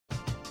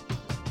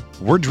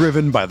We're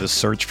driven by the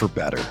search for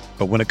better.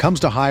 But when it comes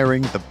to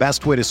hiring, the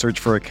best way to search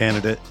for a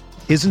candidate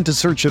isn't to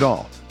search at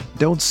all.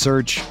 Don't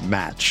search,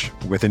 match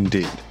with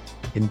Indeed.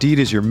 Indeed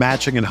is your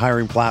matching and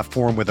hiring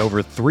platform with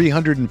over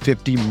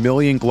 350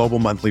 million global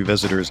monthly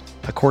visitors,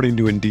 according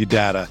to Indeed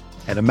data,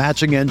 and a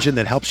matching engine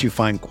that helps you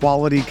find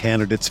quality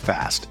candidates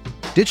fast.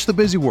 Ditch the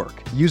busy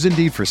work. Use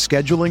Indeed for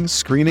scheduling,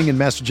 screening, and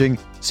messaging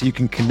so you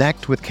can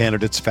connect with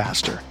candidates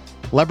faster.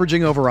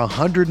 Leveraging over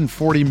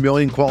 140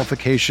 million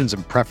qualifications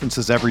and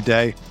preferences every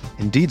day,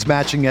 Indeed's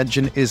matching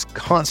engine is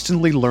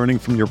constantly learning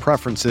from your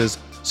preferences,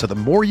 so the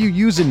more you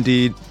use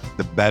Indeed,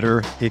 the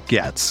better it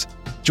gets.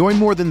 Join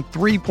more than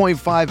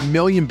 3.5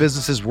 million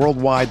businesses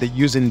worldwide that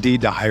use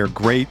Indeed to hire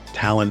great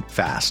talent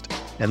fast.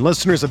 And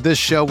listeners of this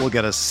show will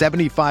get a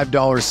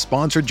 $75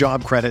 sponsored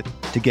job credit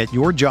to get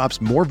your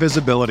jobs more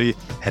visibility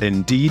at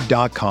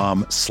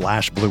Indeed.com/Blue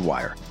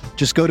Wire.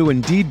 Just go to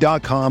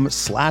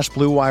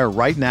Indeed.com/Blue Wire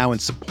right now and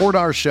support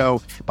our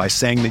show by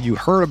saying that you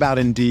heard about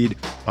Indeed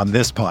on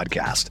this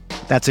podcast.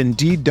 That's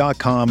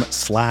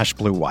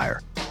Indeed.com/Blue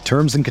Wire.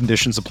 Terms and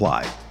conditions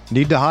apply.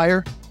 Need to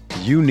hire?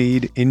 You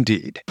need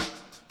Indeed.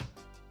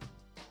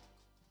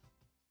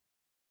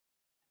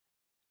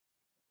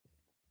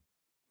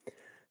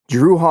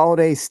 Jrue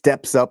Holiday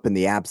steps up in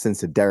the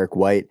absence of Derrick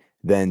White.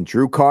 Then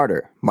Drew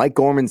Carter, Mike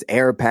Gorman's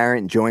heir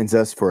apparent, joins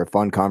us for a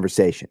fun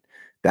conversation.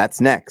 That's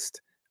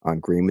next on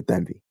Green with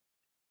Envy.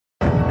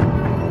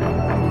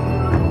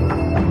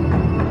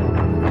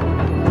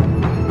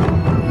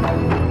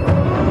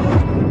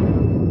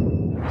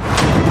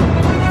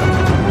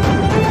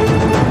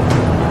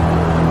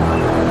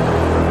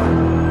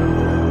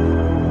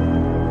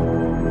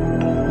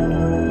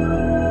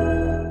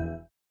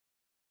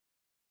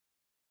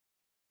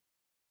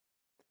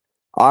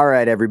 All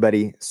right,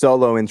 everybody.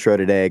 Solo intro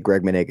today.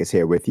 Greg Manegas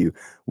here with you.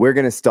 We're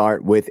going to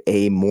start with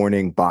a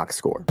morning box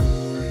score.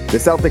 The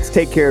Celtics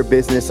take care of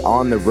business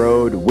on the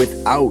road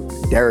without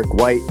Derrick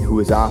White, who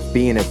is off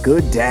being a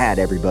good dad,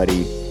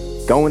 everybody.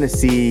 Going to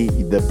see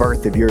the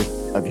birth of your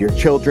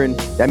children.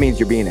 That means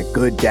you're being a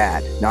good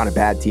dad, not a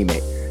bad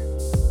teammate.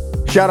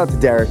 Shout out to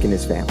Derrick and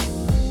his family.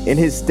 In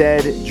his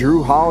stead,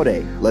 Jrue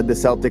Holiday led the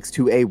Celtics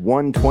to a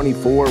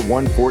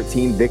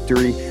 124-114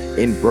 victory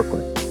in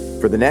Brooklyn.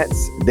 For the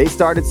Nets, they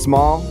started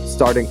small,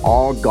 starting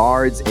all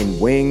guards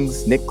and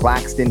wings. Nick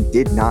Claxton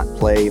did not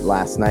play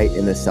last night,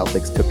 and the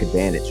Celtics took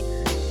advantage.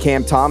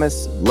 Cam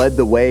Thomas led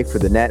the way for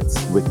the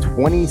Nets with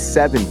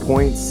 27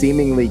 points,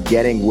 seemingly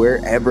getting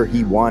wherever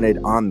he wanted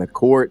on the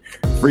court.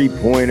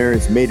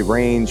 Three-pointers,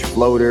 mid-range,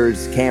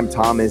 floaters. Cam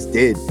Thomas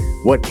did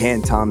what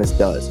Cam Thomas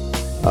does.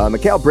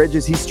 Mikal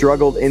Bridges, he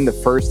struggled in the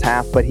first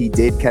half, but he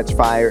did catch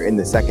fire in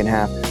the second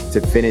half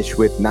to finish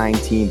with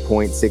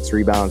 19.6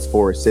 rebounds,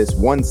 4 assists,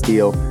 1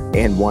 steal,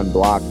 and 1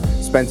 block.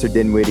 Spencer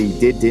Dinwiddie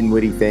did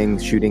Dinwiddie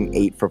things, shooting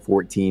 8 for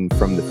 14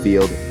 from the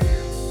field.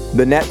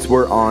 The Nets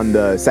were on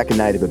the second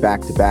night of a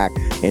back-to-back,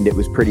 and it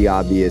was pretty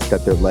obvious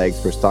that their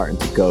legs were starting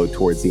to go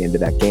towards the end of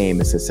that game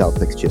as the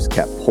Celtics just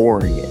kept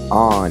pouring it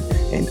on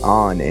and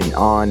on and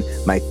on.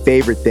 My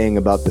favorite thing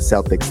about the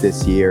Celtics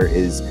this year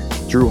is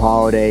Jrue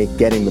Holiday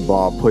getting the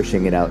ball,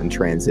 pushing it out in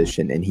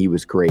transition, and he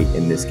was great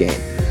in this game.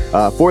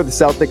 For the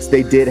Celtics,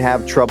 they did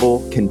have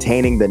trouble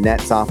containing the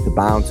Nets off the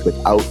bounce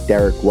without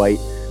Derrick White,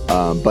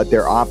 but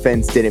their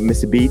offense didn't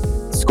miss a beat,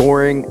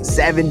 scoring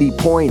 70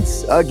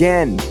 points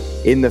again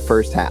in the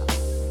first half.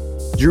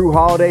 Jrue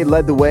Holiday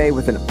led the way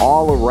with an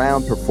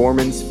all-around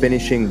performance,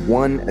 finishing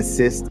 1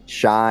 assist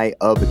shy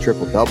of a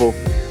triple-double.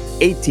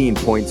 18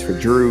 points for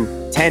Jrue,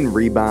 10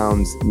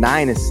 rebounds,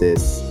 9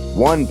 assists,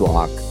 1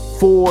 block,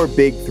 4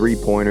 big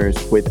three-pointers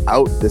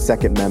without the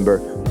second member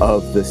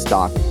of the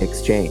stock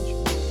exchange.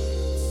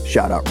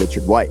 Shout out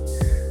Richard White.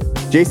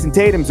 Jason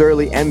Tatum's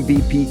early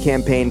MVP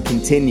campaign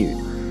continued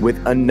with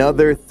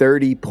another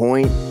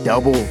 30-point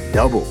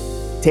double-double.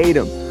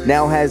 Tatum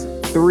now has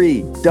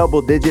 3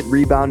 double-digit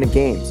rebounding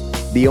games.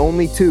 The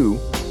only 2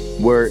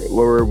 were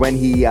when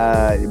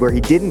where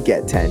he didn't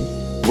get 10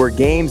 were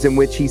games in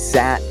which he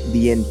sat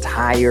the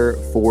entire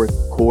fourth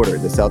quarter.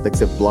 The Celtics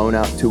have blown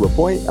out 2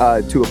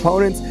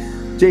 opponents.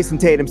 Jason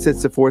Tatum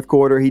sits the fourth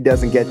quarter. He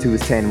doesn't get to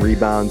his 10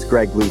 rebounds.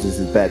 Greg loses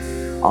his bet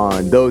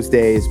on those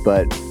days.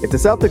 But if the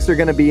Celtics are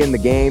going to be in the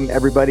game,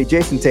 everybody,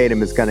 Jason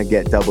Tatum is going to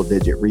get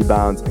double-digit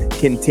rebounds.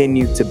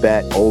 Continue to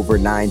bet over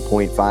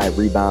 9.5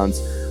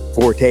 rebounds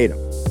for Tatum.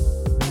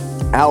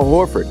 Al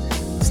Horford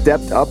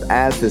stepped up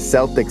as the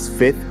Celtics'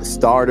 5th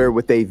starter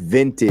with a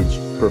vintage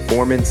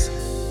performance,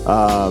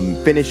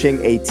 finishing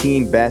a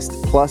team best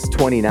plus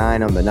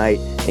 29 on the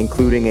night,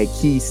 including a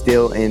key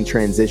steal in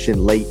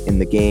transition late in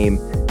the game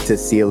to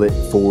seal it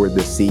for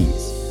the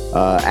C's.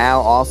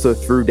 Al also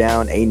threw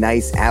down a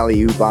nice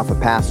alley-oop off a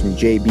pass from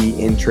JB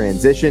in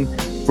transition,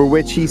 for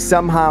which he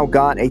somehow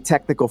got a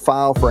technical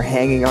foul for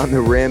hanging on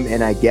the rim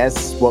in, I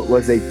guess, what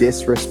was a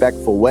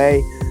disrespectful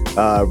way.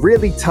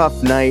 Really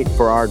tough night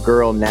for our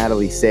girl,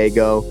 Natalie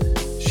Sago.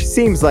 She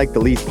seems like the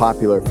least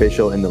popular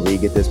official in the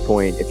league at this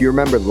point. If you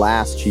remember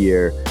last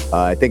year,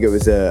 I think it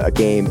was a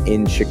game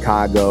in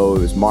Chicago. It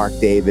was Mark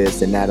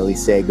Davis and Natalie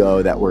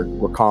Sago that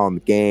were calling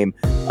the game.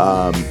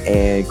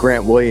 And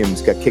Grant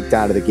Williams got kicked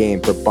out of the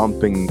game for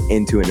bumping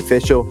into an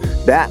official.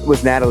 That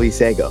was Natalie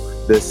Sago.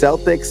 The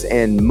Celtics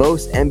and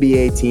most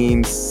NBA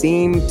teams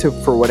seem to,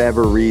 for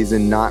whatever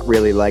reason, not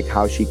really like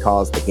how she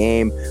calls the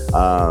game.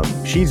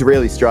 She's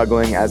really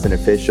struggling as an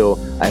official.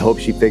 I hope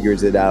she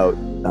figures it out.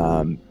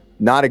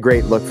 Not a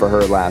great look for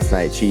her last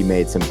night. She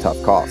made some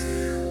tough calls.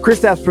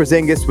 Kristaps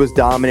Porzingis was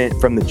dominant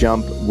from the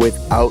jump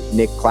without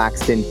Nick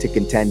Claxton to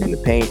contend in the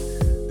paint.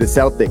 The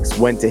Celtics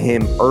went to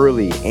him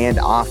early and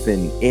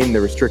often in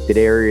the restricted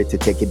area to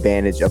take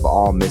advantage of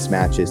all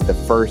mismatches. The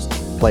first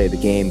play of the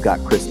game got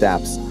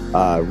Kristaps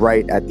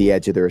right at the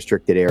edge of the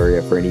restricted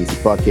area for an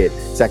easy bucket.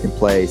 Second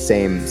play,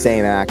 same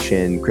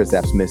action.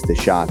 Kristaps missed the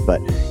shot,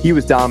 but he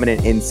was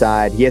dominant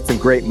inside. He had some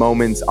great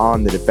moments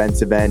on the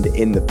defensive end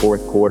in the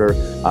fourth quarter.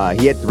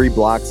 He had 3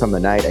 blocks on the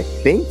night. I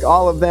think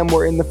all of them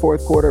were in the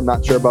fourth quarter. I'm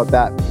not sure about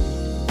that.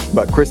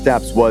 But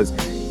Kristaps was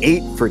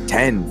 8 for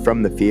 10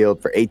 from the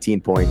field for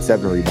 18 points,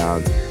 7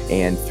 rebounds,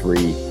 and 3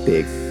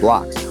 big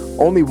blocks.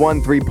 Only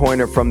 1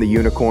 3-pointer from the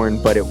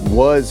Unicorn, but it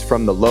was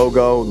from the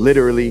logo,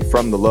 literally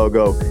from the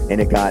logo,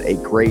 and it got a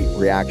great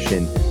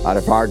reaction out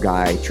of our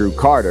guy, Jrue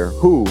Carter,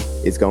 who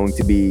is going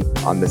to be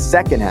on the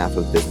second half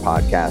of this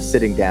podcast,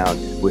 sitting down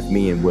with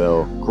me and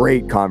Will.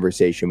 Great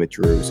conversation with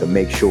Jrue, so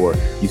make sure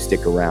you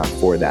stick around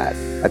for that.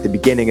 At the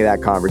beginning of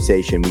that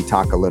conversation, we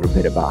talk a little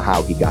bit about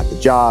how he got the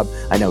job.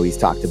 I know he's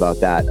talked about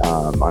that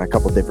on a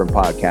couple different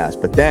podcasts,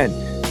 but then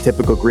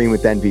typical Green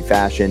with Envy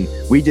fashion,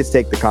 we just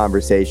take the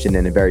conversation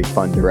in a very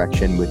fun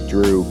direction with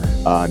Jrue.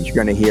 You're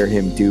going to hear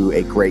him do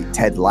a great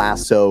Ted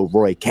Lasso,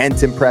 Roy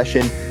Kent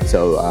impression.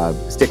 So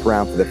stick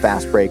around for the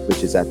fast break,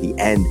 which is at the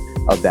end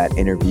of that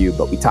interview.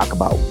 But we talk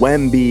about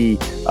Wemby,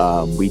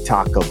 we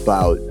talk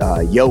about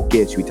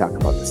Jokic, we talk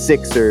about the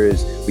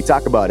Sixers, we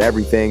talk about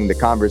everything. The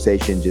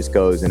conversation just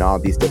goes in all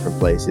these different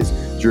places.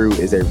 Jrue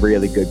is a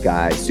really good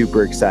guy,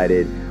 super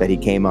excited that he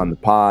came on the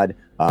pod.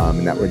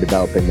 And that we're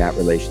developing that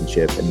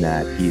relationship and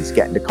that he's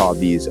getting to call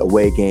these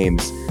away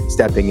games,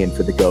 stepping in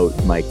for the GOAT,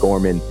 Mike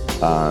Gorman.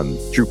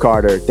 Jrue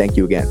Carter, thank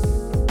you again.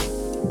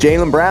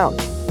 Jaylen Brown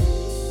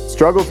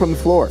struggled from the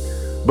floor,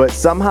 but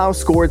somehow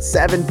scored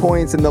 7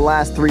 points in the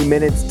last 3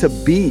 minutes to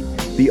beat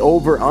the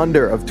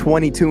over-under of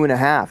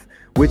 22.5,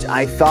 which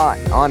I thought,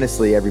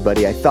 honestly,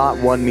 everybody, I thought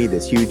won me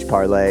this huge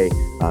parlay.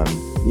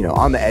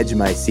 On the edge of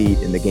my seat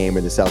in the game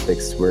where the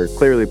Celtics were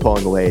clearly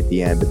pulling away at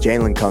the end, but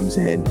Jaylen comes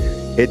in,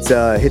 hits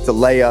a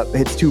layup,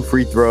 hits 2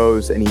 free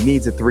throws, and he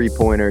needs a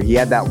 3-pointer. He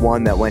had that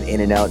one that went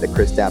in and out that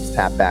Kristaps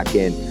tapped back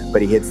in,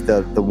 but he hits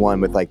the one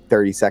with like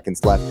 30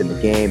 seconds left in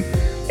the game.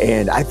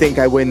 And I think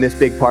I win this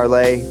big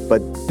parlay,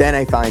 but then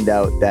I find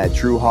out that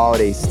Jrue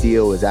Holiday's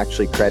steal was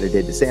actually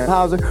credited to Sam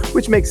Hauser,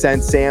 which makes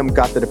sense. Sam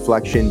got the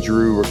deflection,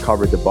 Jrue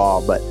recovered the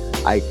ball, but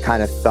I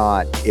kind of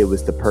thought it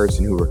was the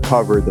person who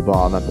recovered the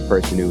ball, not the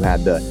person who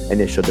had the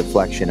initial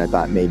deflection. I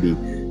thought maybe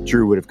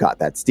Jrue would have got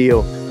that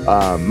steal.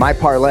 My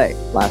parlay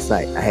last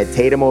night, I had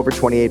Tatum over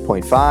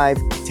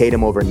 28.5,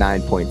 Tatum over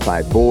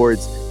 9.5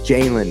 boards,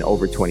 Jaylen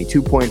over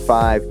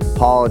 22.5,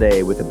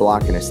 Holiday with a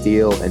block and a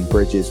steal, and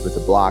Bridges with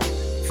a block.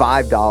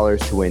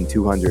 $5 to win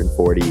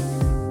 $240.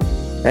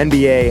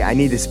 NBA, I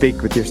need to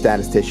speak with your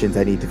statisticians.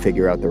 I need to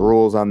figure out the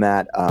rules on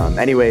that.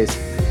 Anyways,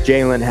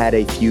 Jaylen had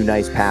a few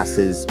nice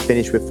passes,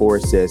 finished with 4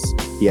 assists.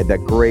 He had that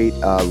great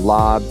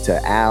lob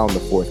to Al in the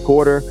fourth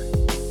quarter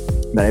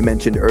that I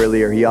mentioned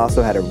earlier. He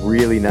also had a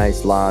really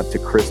nice lob to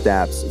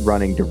Kristaps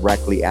running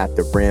directly at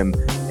the rim.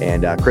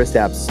 And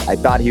Kristaps, I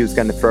thought he was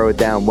going to throw it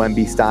down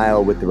Wemby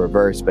style with the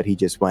reverse, but he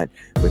just went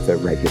with a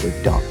regular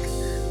dunk.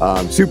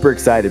 Super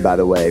excited, by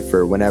the way,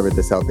 for whenever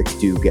the Celtics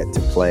do get to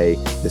play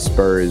the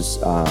Spurs.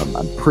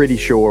 I'm pretty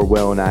sure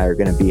Will and I are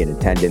going to be in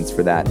attendance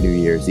for that New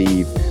Year's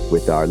Eve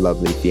with our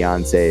lovely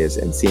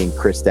fiancés, and seeing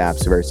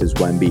Kristaps versus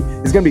Wemby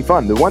is going to be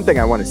fun. The one thing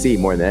I want to see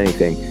more than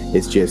anything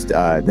is just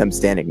them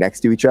standing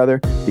next to each other,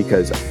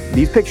 because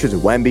these pictures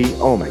of Wemby,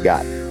 oh my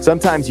God.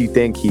 Sometimes you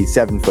think he's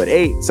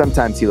 7'8",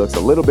 sometimes he looks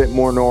a little bit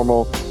more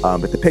normal,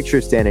 but the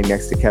pictures standing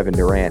next to Kevin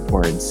Durant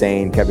were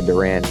insane. Kevin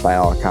Durant, by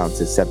all accounts,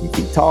 is 7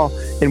 feet tall,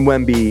 and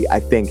Wemby, I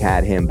think,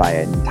 had him by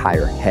an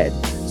entire head.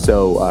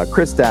 So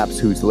Kristaps,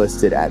 who's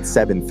listed at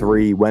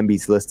 7'3",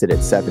 Wemby's listed at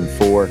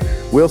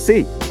 7'4". We'll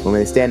see when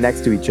they stand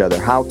next to each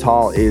other. How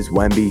tall is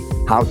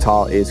Wemby? How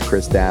tall is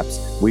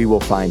Kristaps? We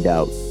will find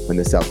out when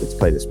the Celtics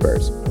play the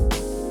Spurs.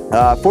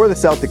 For the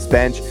Celtics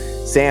bench,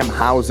 Sam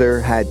Hauser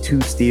had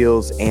 2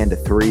 steals and a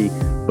 3,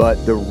 but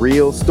the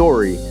real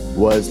story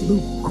was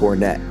Luke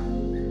Kornet.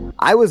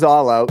 I was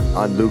all out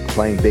on Luke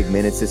playing big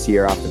minutes this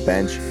year off the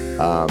bench.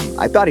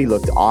 I thought he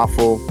looked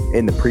awful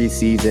in the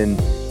preseason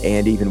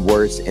and even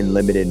worse in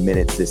limited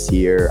minutes this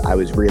year. I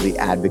was really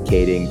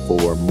advocating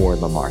for more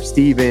Lamar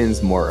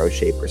Stevens, more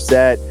O'Shea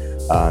Brissett.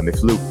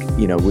 If Luke,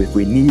 if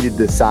we needed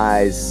the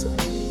size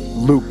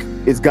Luke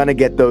is going to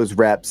get those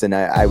reps, and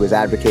I was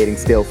advocating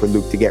still for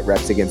Luke to get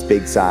reps against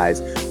big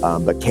size,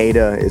 but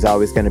Queta is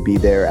always going to be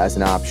there as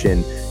an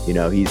option.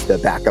 He's the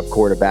backup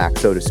quarterback,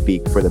 so to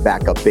speak, for the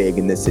backup big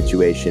in this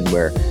situation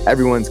where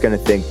everyone's going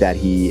to think that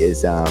he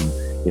is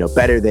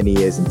better than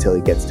he is until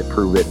he gets to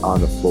prove it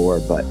on the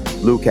floor. But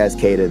Luke has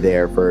Queta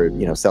there for,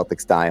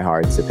 Celtics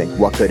diehards to think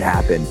what could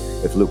happen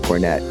if Luke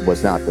Kornet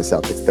was not the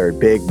Celtics third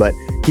big. But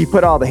he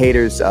put all the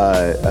haters,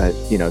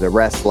 the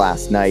rest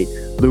last night.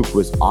 Luke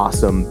was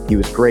awesome. He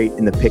was great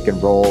in the pick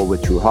and roll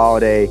with Jrue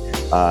Holiday.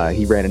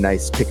 He ran a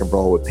nice pick and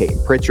roll with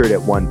Peyton Pritchard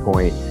at one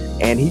point.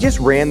 And he just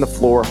ran the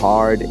floor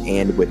hard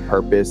and with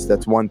purpose.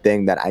 That's one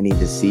thing that I need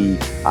to see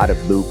out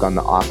of Luke on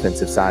the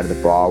offensive side of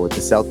the ball with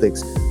the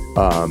Celtics.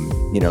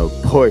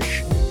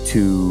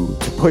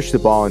 Push the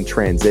ball in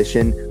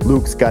transition.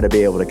 Luke's got to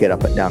be able to get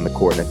up and down the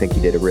court, and I think he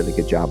did a really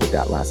good job with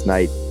that last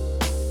night.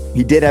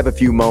 He did have a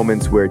few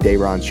moments where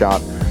Day'Ron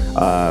Sharpe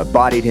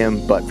bodied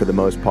him, but for the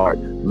most part,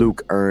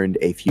 Luke earned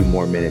a few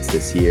more minutes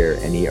this year,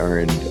 and he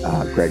earned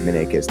Greg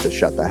Maneikis to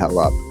shut the hell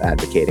up,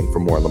 advocating for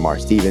more Lamar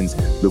Stevens.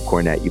 Luke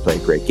Kornet, you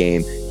played a great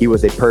game. He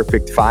was a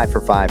perfect 5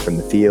 for 5 from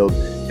the field,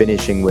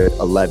 finishing with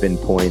 11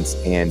 points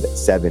and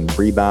 7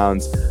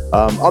 rebounds.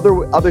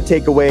 Other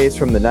takeaways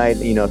from the night,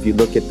 if you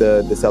look at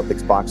the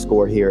Celtics box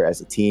score here as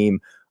a team,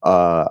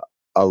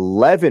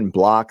 11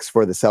 blocks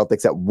for the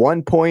Celtics. At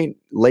one point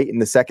late in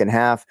the second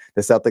half,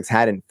 the Celtics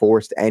hadn't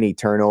forced any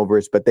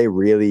turnovers, but they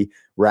really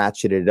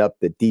ratcheted up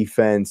the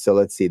defense. So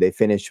let's see, they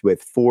finished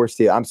with 4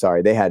 steals. I'm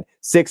sorry, they had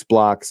 6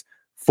 blocks,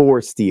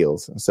 4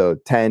 steals. So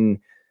 10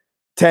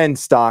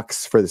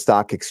 stocks for the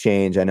stock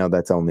exchange. I know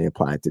that's only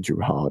applied to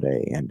Jrue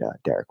Holiday and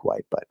Derrick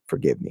White, but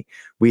forgive me.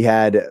 We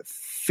had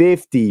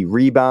 50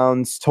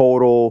 rebounds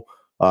total.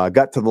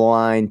 Got to the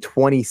line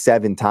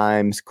 27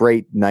 times.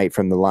 Great night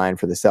from the line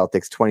for the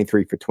Celtics.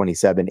 23 for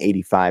 27,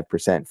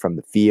 85% from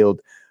the field.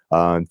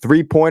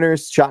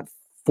 3-pointers, shot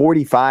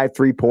 45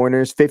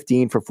 3-pointers,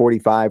 15 for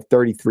 45,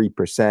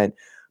 33%.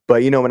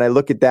 But, when I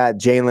look at that,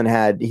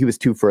 Jalen he was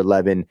 2 for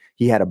 11.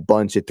 He had a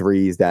bunch of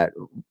threes that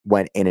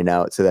went in and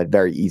out, so that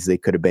very easily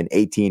could have been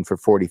 18 for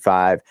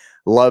 45.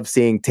 Love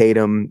seeing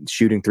Tatum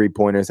shooting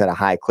 3-pointers at a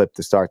high clip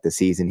to start the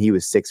season. He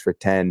was 6 for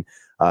 10.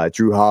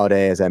 Jrue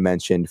Holiday, as I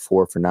mentioned,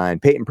 4 for 9.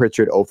 Peyton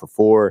Pritchard, 0 for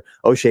 4.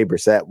 O'Shea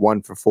Brissett,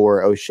 1 for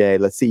 4. O'Shea,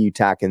 let's see you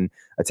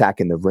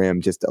attacking the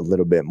rim just a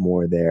little bit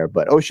more there.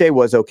 But O'Shea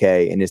was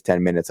okay in his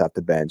 10 minutes off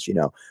the bench.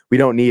 We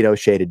don't need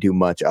O'Shea to do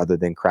much other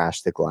than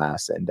crash the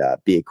glass and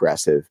be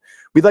aggressive.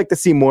 We'd like to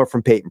see more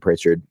from Peyton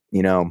Pritchard.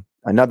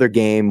 Another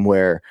game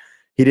where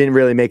he didn't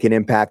really make an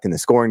impact in the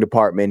scoring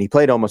department. He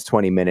played almost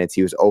 20 minutes.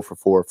 He was 0 for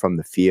 4 from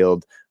the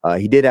field.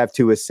 He did have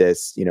 2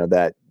 assists.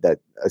 That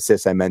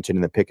assist I mentioned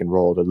in the pick and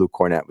roll to Luke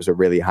Kornet was a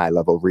really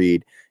high-level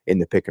read in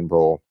the pick and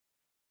roll.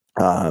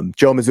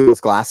 Joe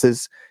Mazzulla's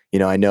glasses.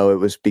 I know it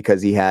was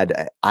because he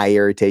had eye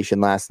irritation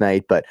last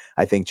night, but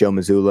I think Joe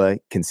Mazzulla,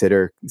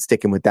 consider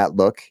sticking with that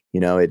look.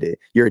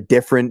 You're a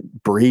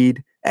different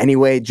breed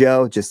anyway,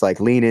 Joe. Just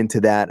lean into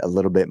that a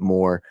little bit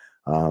more.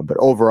 But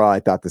overall,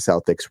 I thought the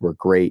Celtics were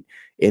great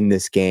in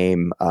this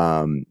game.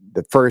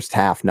 The first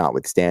half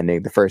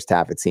notwithstanding, the first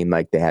half, it seemed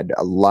like they had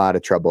a lot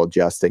of trouble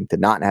adjusting to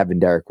not having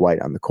Derrick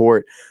White on the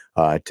court,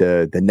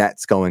 to the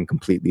Nets going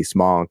completely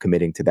small and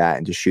committing to that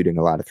and just shooting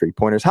a lot of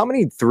 3-pointers. How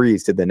many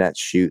threes did the Nets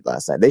shoot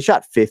last night? They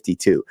shot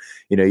 52.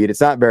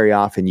 It's not very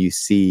often you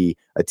see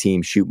a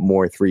team shoot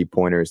more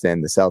 3-pointers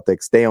than the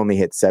Celtics. They only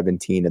hit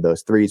 17 of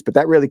those threes, but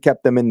that really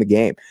kept them in the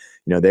game.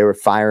 They were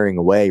firing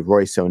away.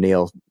 Royce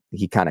O'Neal,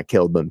 he kind of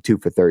killed them, 2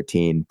 for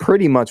 13,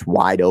 pretty much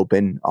wide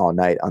open all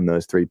night on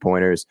those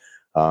 3-pointers.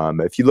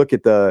 If you look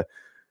at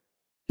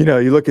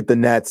you look at the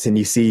Nets and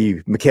you see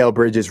Mikal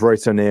Bridges,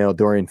 Royce O'Neal,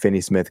 Dorian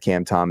Finney-Smith,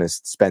 Cam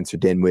Thomas, Spencer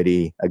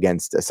Dinwiddie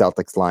against a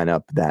Celtics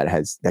lineup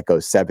that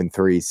goes 7-3,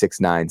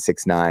 6-9,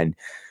 6-9,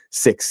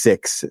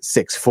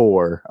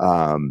 6-6,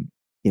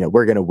 6-4.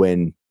 We're going to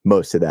win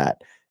most of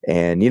that.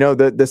 And,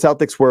 the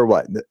Celtics were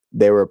what?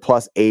 They were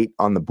 +8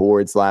 on the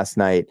boards last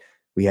night.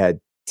 We had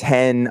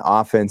 10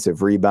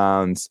 offensive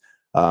rebounds,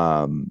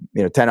 10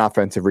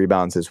 offensive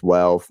rebounds as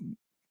well.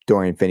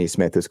 Dorian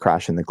Finney-Smith was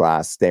crashing the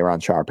glass. Day'Ron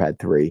Sharpe had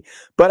 3.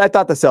 But I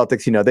thought the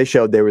Celtics, they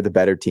showed they were the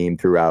better team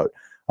throughout.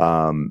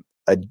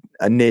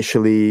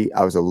 Initially,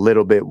 I was a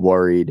little bit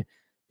worried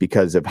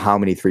because of how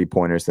many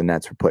 3-pointers the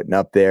Nets were putting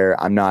up there.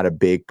 I'm not a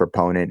big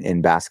proponent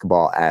in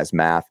basketball as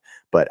math,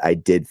 but I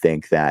did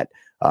think that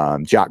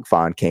Jacques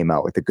Vaughn came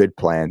out with a good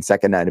plan.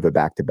 Second night of a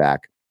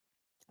back-to-back.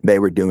 They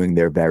were doing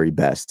their very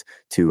best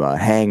to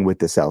hang with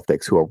the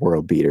Celtics, who are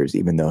world beaters,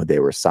 even though they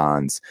were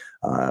sans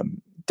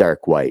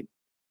Derrick White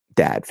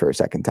dad for a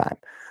second time.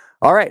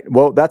 All right.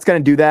 Well, that's going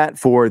to do that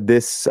for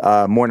this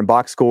morning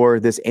box score,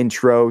 this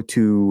intro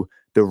to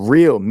the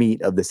real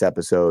meat of this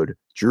episode.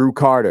 Drew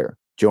Carter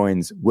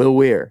joins Will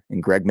Weir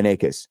and Greg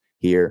Maneikis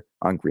here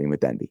on Green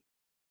with Envy.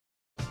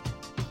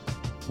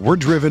 We're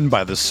driven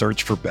by the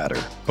search for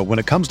better. But when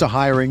it comes to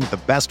hiring, the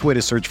best way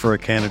to search for a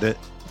candidate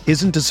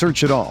isn't to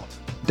search at all.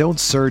 Don't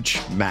search,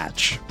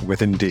 match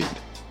with Indeed.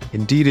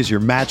 Indeed is your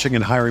matching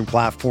and hiring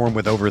platform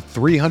with over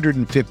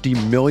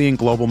 350 million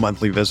global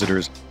monthly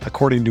visitors,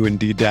 according to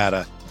Indeed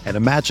data, and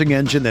a matching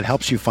engine that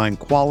helps you find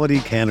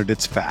quality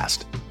candidates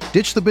fast.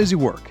 Ditch the busy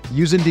work.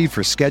 Use Indeed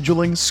for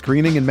scheduling,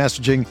 screening, and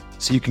messaging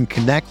so you can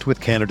connect with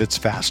candidates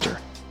faster.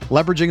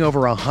 Leveraging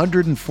over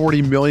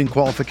 140 million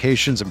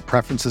qualifications and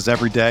preferences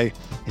every day,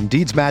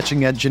 Indeed's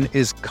matching engine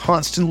is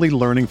constantly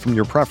learning from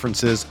your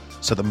preferences,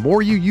 so the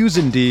more you use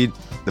Indeed,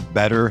 the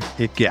better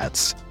it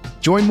gets.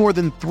 Join more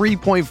than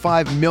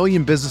 3.5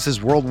 million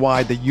businesses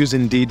worldwide that use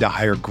Indeed to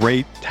hire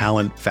great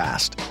talent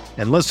fast.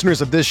 And listeners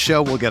of this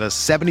show will get a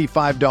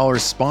 $75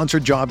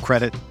 sponsored job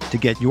credit to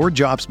get your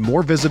jobs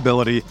more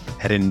visibility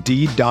at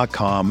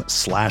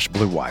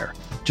Indeed.com/Blue Wire.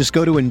 Just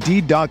go to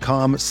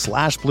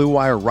Indeed.com/Blue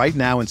Wire right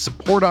now and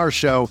support our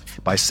show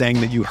by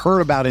saying that you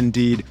heard about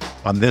Indeed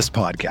on this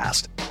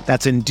podcast.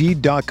 That's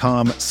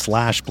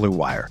Indeed.com/Blue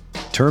Wire.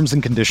 Terms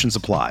and conditions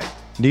apply.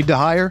 Need to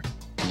hire?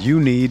 You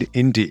need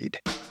Indeed.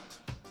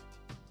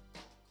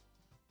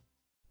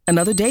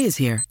 Another day is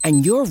here,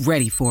 and you're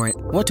ready for it.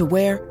 What to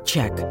wear?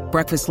 Check.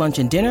 Breakfast, lunch,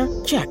 and dinner?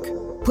 Check.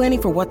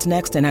 Planning for what's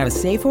next and how to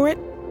save for it?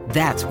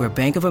 That's where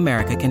Bank of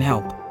America can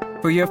help.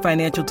 For your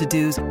financial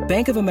to-dos,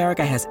 Bank of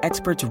America has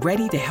experts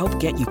ready to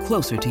help get you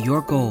closer to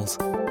your goals.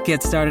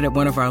 Get started at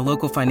one of our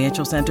local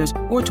financial centers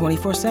or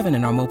 24/7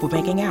 in our mobile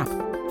banking app.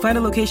 Find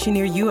a location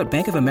near you at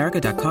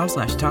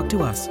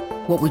bankofamerica.com/talktous.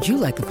 What would you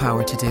like the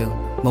power to do?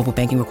 Mobile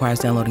banking requires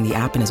downloading the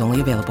app and is only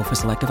available for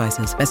select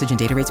devices. Message and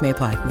data rates may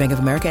apply. Bank of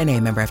America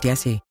N.A., member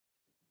FDIC.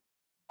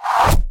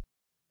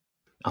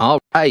 All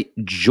right,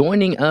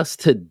 joining us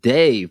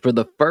today for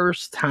the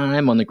first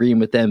time on the Green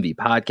with Envy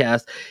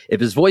podcast. If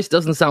his voice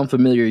doesn't sound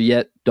familiar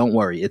yet, don't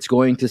worry. It's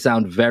going to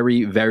sound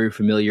very, very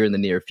familiar in the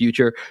near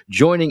future.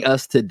 Joining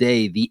us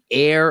today, the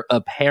heir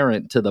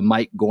apparent to the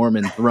Mike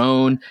Gorman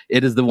throne.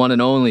 It is the one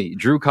and only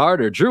Jrue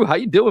Carter. Jrue, how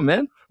you doing,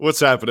 man? What's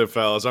happening,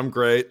 fellas? I'm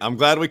great. I'm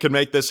glad we could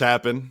make this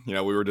happen. You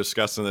know, we were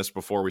discussing this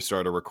before we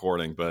started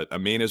recording, but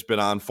Amina's been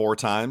on 4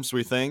 times,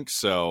 we think,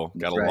 so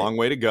got a long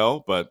way to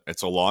go, but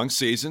it's a long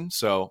season.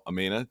 So,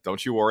 Amina,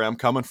 don't you worry. I'm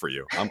coming for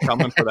you. I'm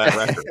coming for that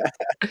record.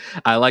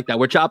 I like that.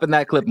 We're chopping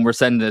that clip and we're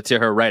sending it to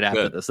her right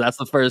after this. That's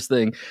the first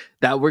thing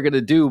that we're going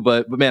to do.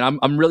 But man,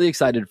 I'm really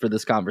excited for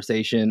this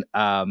conversation.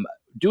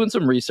 Doing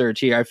some research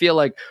here. I feel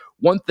like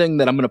one thing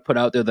that I'm going to put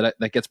out there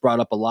that gets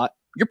brought up a lot,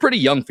 you're pretty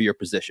young for your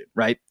position,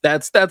 right?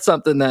 That's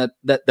something that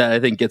I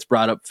think gets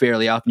brought up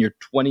fairly often. You're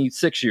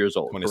 26 years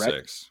old, 26.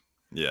 Correct?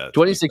 Yeah.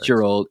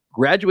 26-year-old,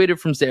 graduated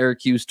from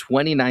Syracuse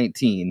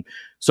 2019.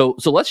 So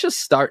let's just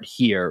start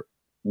here.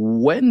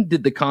 When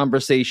did the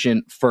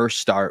conversation first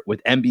start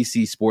with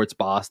NBC Sports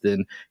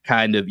Boston,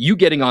 kind of you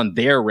getting on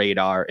their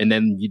radar and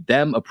then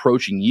them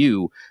approaching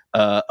you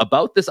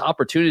about this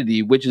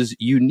opportunity, which is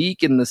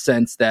unique in the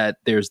sense that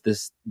there's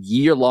this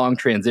year-long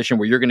transition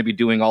where you're going to be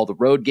doing all the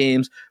road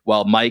games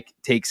while Mike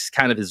takes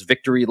kind of his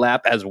victory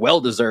lap, as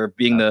well-deserved,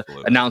 being the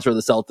announcer of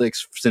the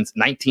Celtics since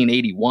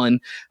 1981,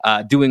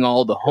 doing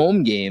all the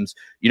home games.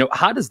 You know,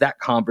 how does that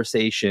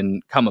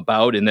conversation come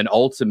about and then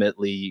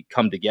ultimately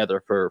come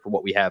together for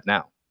what we have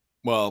now?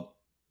 Well,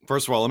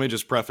 first of all, let me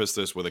just preface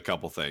this with a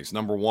couple things.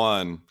 Number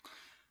one,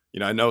 you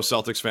know, I know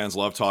Celtics fans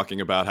love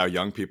talking about how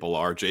young people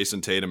are.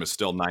 Jason Tatum is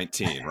still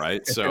 19,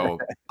 right? So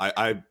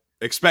I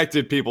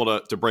expected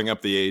people to bring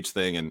up the age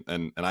thing,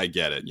 and I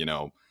get it. You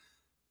know,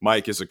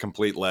 Mike is a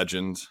complete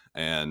legend,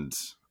 and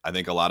I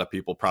think a lot of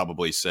people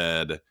probably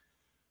said,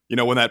 you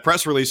know, when that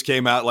press release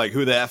came out, like,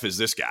 who the F is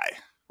this guy?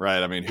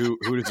 Right. I mean, who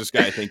does this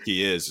guy think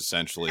he is,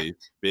 essentially,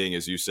 being,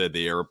 as you said,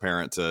 the heir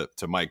apparent to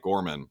Mike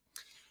Gorman.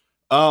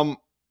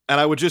 And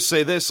I would just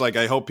say this, like,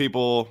 I hope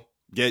people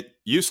get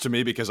used to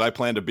me because I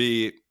plan to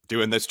be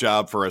doing this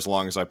job for as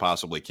long as I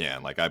possibly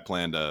can. Like, I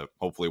plan to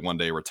hopefully one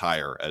day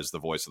retire as the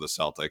voice of the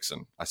Celtics.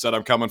 And I said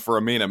I'm coming for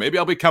Amina. Maybe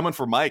I'll be coming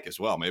for Mike as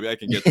well. Maybe I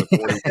can get to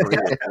 43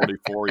 or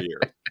 44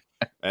 years.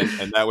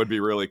 And that would be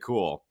really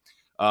cool.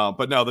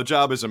 But no, the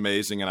job is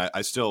amazing. And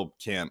I still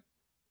can't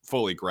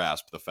fully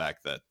grasp the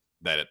fact that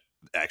it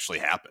actually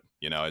happened.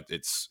 You know,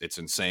 it's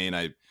insane.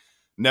 I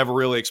never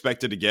really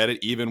expected to get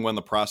it, even when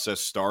the process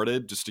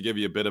started. Just to give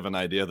you a bit of an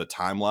idea of the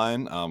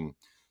timeline,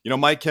 you know,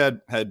 Mike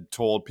had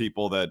told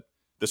people that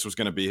this was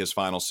going to be his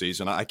final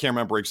season. I can't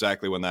remember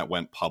exactly when that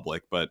went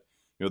public, but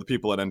you know, the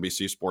people at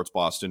NBC Sports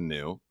Boston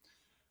knew,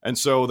 and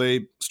so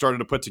they started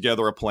to put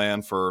together a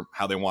plan for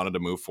how they wanted to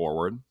move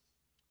forward.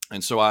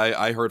 And so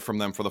I heard from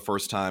them for the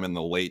first time in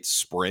the late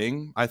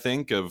spring, I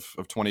think, of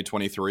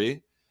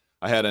 2023.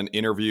 I had an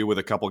interview with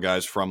a couple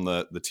guys from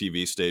the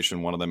TV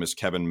station. One of them is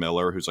Kevin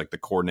Miller, who's like the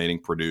coordinating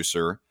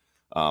producer,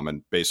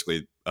 and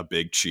basically a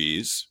big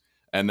cheese.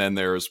 And then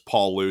there's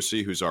Paul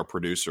Lucy, who's our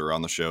producer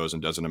on the shows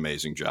and does an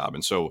amazing job.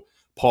 And so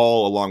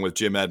Paul, along with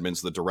Jim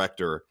Edmonds, the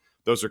director,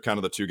 those are kind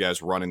of the two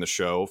guys running the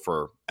show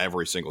for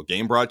every single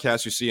game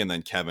broadcast you see. And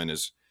then Kevin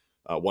is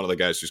one of the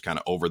guys who's kind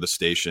of over the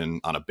station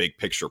on a big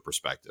picture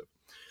perspective.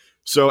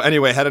 So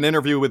anyway, had an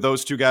interview with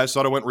those two guys.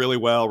 Thought it went really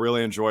well.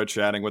 Really enjoyed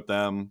chatting with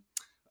them.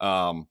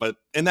 But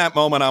in that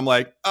moment, I'm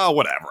like, oh,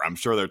 whatever. I'm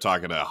sure they're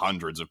talking to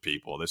hundreds of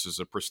people. This is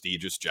a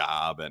prestigious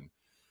job. And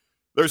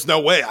there's no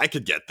way I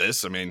could get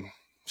this. I mean,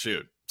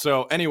 shoot.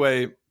 So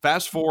anyway,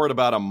 fast forward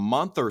about a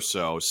month or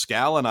so,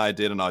 Scal and I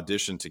did an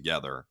audition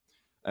together.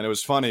 And it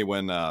was funny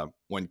when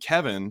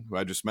Kevin, who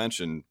I just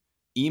mentioned,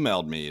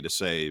 emailed me to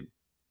say,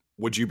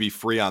 would you be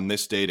free on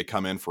this day to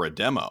come in for a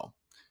demo?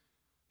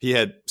 He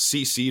had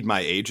CC'd my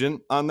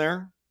agent on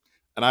there.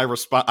 And I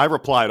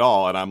replied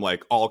all, and I'm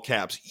like, all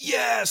caps,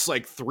 yes,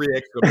 like 3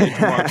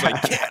 exclamation marks,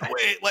 like, can't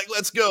wait, like,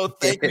 let's go,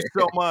 thank you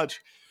so much.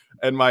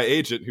 And my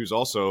agent, who's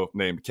also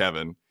named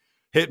Kevin,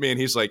 hit me, and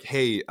he's like,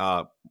 hey,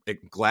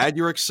 glad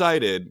you're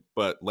excited,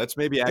 but let's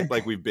maybe act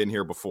like we've been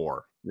here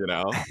before, you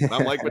know? And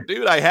I'm like, but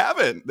dude, I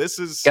haven't. This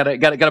is...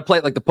 Gotta play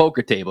it like the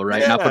poker table,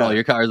 right? Yeah. Not put all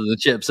your cards on the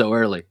chip so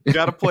early. You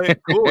gotta play it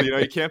cool, you know,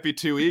 you can't be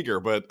too eager,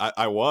 but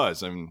I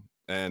was,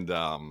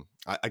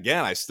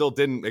 again, I still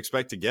didn't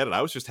expect to get it.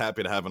 I was just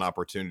happy to have an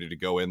opportunity to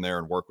go in there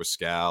and work with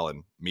Scal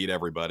and meet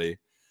everybody.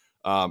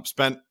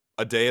 Spent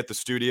a day at the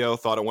studio,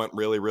 thought it went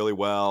really, really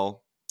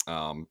well.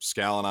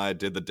 Scal and I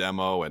did the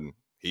demo, and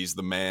he's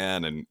the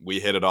man, and we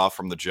hit it off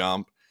from the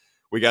jump.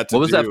 We got to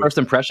What was that first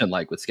impression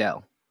like with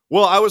Scal?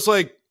 Well, I was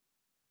like,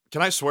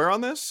 can I swear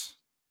on this?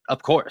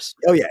 Of course.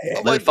 Oh, yeah.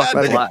 Like,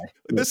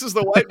 this is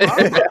the white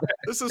mamba.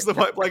 This is the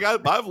white, like,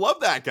 I've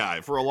loved that guy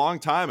for a long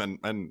time.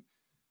 And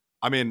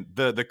I mean,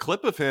 the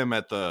clip of him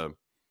at the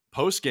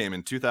post game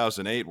in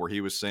 2008 where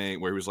he was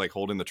like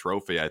holding the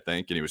trophy, I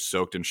think, and he was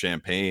soaked in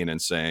champagne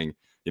and saying,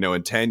 you know,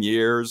 in 10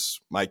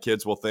 years, my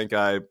kids will think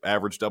I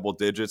average double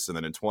digits. And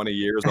then in 20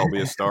 years, I'll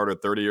be a starter.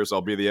 30 years,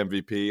 I'll be the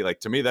MVP. Like,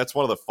 to me, that's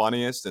one of the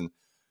funniest and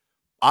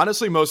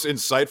honestly most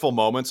insightful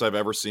moments I've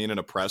ever seen in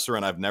a presser.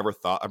 And I've never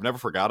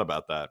forgot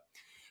about that.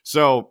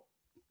 So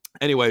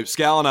anyway,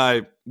 Scal and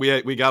I,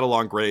 we got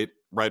along great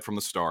right from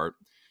the start.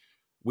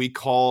 We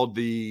called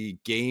the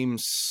game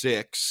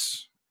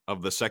 6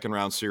 of the second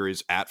round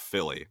series at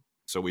Philly.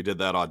 So we did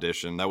that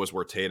audition. That was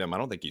where Tatum, I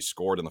don't think he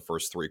scored in the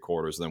first 3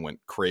 quarters, then went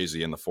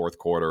crazy in the fourth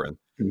quarter and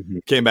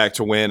came back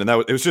to win. And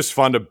it was just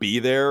fun to be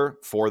there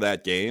for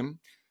that game.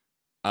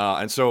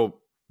 And so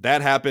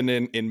that happened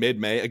in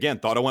mid-May. Again,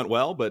 thought it went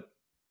well, but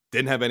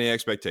didn't have any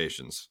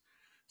expectations.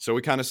 So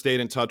we kind of stayed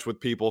in touch with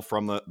people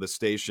from the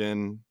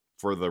station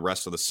for the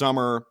rest of the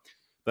summer.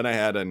 Then I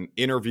had an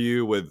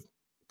interview with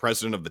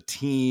president of the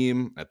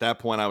team. At that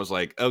point, I was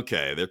like,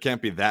 okay, there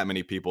can't be that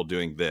many people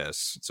doing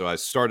this. So I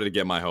started to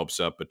get my hopes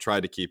up, but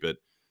tried to keep it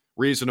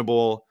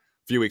reasonable.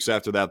 A few weeks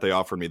after that, they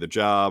offered me the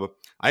job.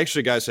 I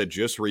actually, guys, had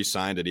just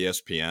re-signed at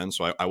ESPN,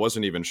 so I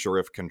wasn't even sure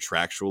if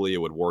contractually it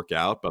would work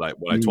out. But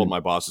what I told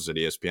my bosses at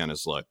ESPN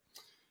is, look,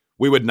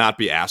 we would not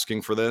be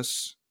asking for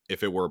this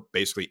if it were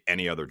basically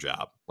any other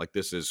job. Like,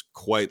 this is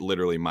quite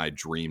literally my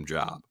dream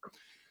job.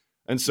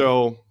 And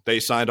so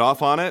they signed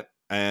off on it,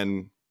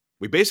 and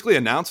we basically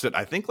announced it,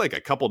 I think, like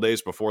a couple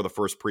days before the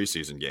first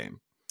preseason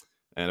game.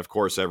 And of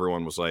course,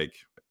 everyone was like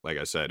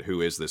I said, who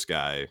is this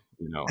guy?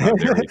 You know, how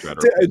dare he try to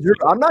Jrue,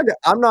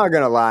 I'm not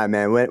gonna lie,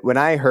 man. When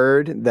I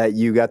heard that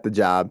you got the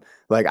job,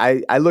 like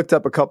I looked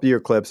up a couple of your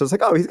clips. I was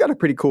like, oh, he's got a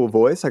pretty cool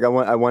voice. Like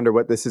I wonder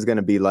what this is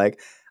gonna be like.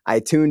 I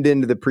tuned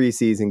into the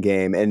preseason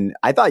game and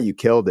I thought you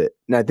killed it.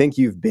 And I think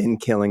you've been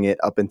killing it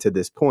up until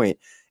this point.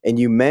 And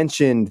you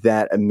mentioned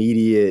that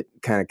immediate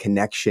kind of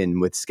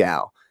connection with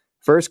Scal.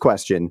 First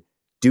question.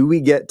 Do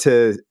we get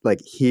to like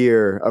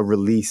hear a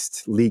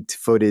leaked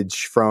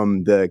footage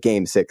from the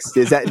game 6?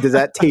 Does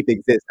that tape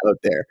exist out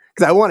there?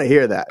 Because I want to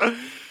hear that.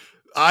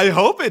 I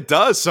hope it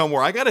does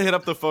somewhere. I got to hit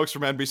up the folks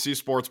from NBC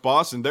Sports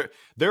Boston.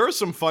 There are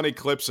some funny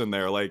clips in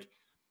there. Like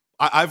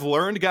I've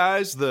learned,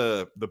 guys,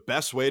 the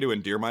best way to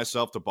endear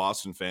myself to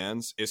Boston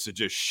fans is to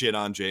just shit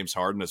on James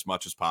Harden as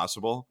much as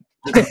possible.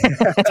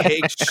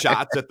 Take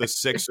shots at the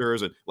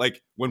Sixers. And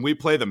like when we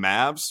play the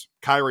Mavs,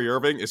 Kyrie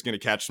Irving is going to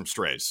catch some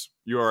strays.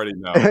 You already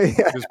know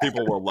because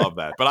people will love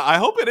that. But I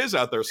hope it is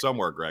out there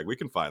somewhere, Greg. We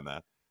can find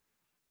that.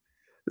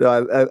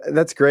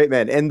 That's great,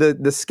 man. And the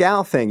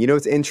Scal thing, you know,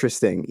 it's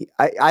interesting.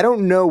 I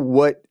don't know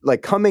what,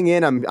 like coming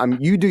in,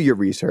 you do your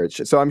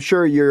research. So I'm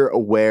sure you're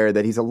aware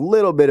that he's a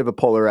little bit of a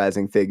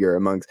polarizing figure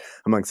among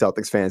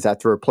Celtics fans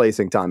after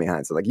replacing Tommy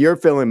Heinsohn. Like you're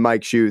filling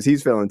Mike's shoes.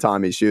 He's filling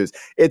Tommy's shoes.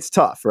 It's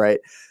tough, right?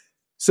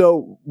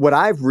 So what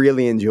I've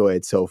really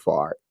enjoyed so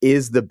far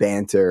is the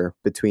banter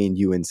between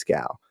you and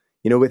Scal.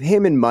 You know, with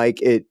him and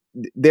Mike,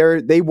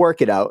 they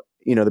work it out.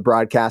 You know, the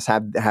broadcasts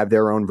have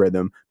their own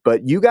rhythm,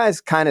 but you guys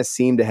kind of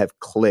seem to have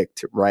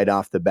clicked right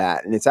off the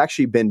bat. And it's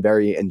actually been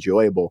very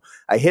enjoyable.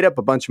 I hit up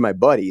a bunch of my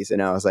buddies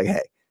and I was like,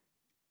 hey,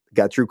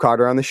 got Jrue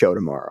Carter on the show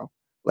tomorrow.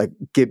 Like,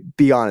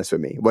 be honest with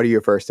me. What are your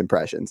first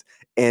impressions?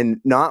 And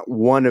not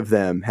one of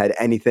them had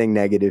anything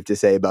negative to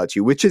say about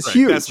you, which is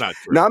huge. That's not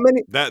true. Not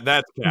many.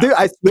 That's dude,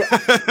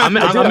 I'm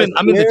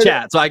in the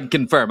chat, so I can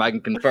confirm.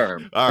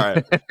 All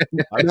right.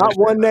 Not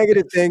one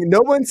negative thing.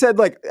 No one said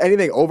like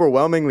anything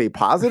overwhelmingly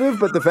positive,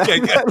 but the fact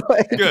that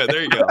like, good.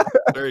 There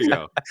you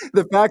go.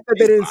 The fact that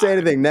they didn't say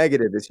anything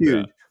negative is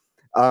huge. Yeah.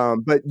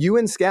 But you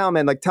and Scal,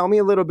 man, like tell me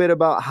a little bit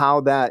about how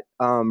that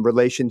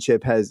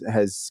relationship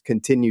has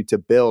continued to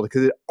build,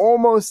 because it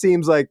almost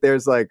seems like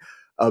there's like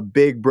a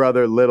big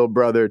brother, little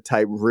brother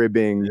type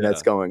ribbing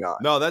that's going on.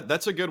 No,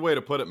 that's a good way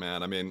to put it,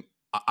 man. I mean,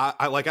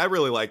 I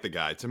really like the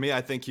guy. To me,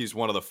 I think he's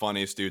one of the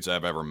funniest dudes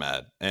I've ever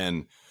met.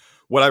 And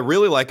what I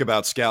really like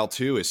about Scal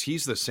too is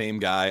he's the same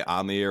guy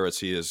on the air as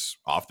he is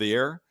off the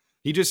air.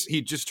 He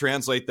just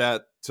translate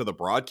that to the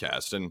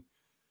broadcast. And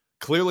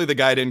clearly the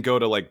guy didn't go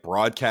to like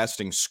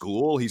broadcasting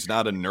school. He's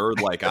not a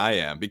nerd like I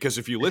am, because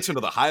if you listen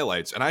to the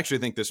highlights, and I actually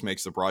think this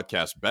makes the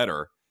broadcast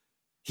better,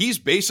 he's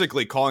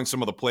basically calling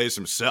some of the plays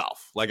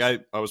himself. Like I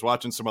was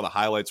watching some of the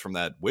highlights from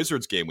that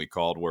Wizards game we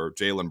called where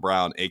Jaylen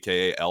Brown,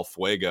 aka El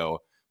Fuego,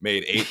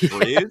 made 8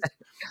 threes.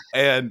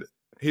 And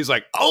he's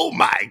like, oh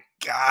my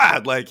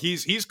God, like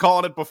he's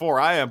calling it before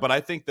I am. But I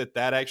think that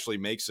actually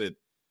makes it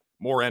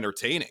more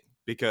entertaining,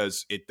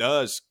 because it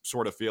does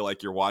sort of feel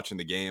like you're watching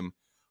the game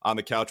on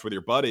the couch with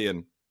your buddy.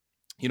 And,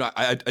 you know,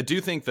 I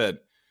do think that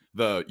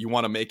you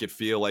want to make it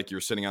feel like you're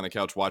sitting on the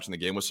couch watching the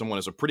game with someone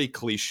is a pretty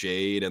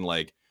cliched and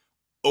like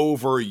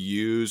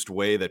overused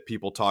way that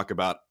people talk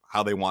about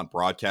how they want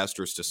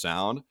broadcasters to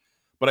sound.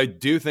 But I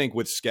do think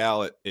with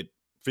Scal, it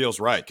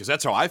feels right, because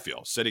that's how I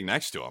feel sitting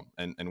next to him,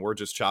 and we're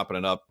just chopping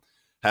it up,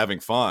 having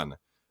fun.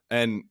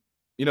 And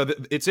you know,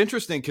 it's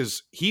interesting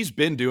because he's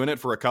been doing it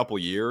for a couple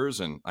years,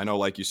 and I know,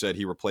 like you said,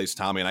 he replaced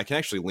Tommy, and I can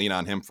actually lean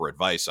on him for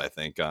advice, I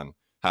think, on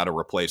how to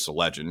replace a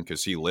legend,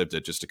 because he lived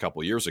it just a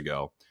couple years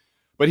ago.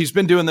 But he's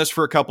been doing this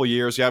for a couple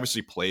years. He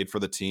obviously played for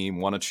the team,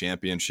 won a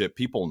championship.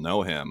 People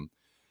know him,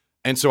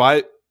 and so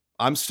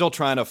I'm still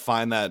trying to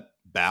find that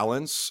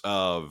balance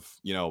of,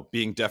 you know,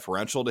 being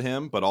deferential to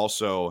him, but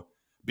also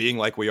being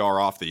like we are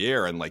off the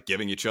air and like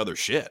giving each other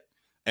shit.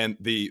 And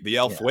the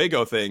El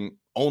Fuego thing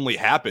only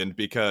happened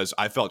because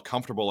I felt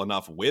comfortable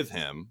enough with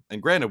him.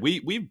 And granted,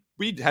 we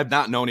have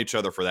not known each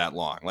other for that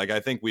long. Like I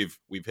think we've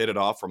hit it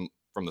off from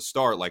the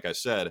start, like I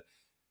said,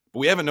 but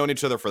we haven't known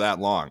each other for that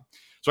long.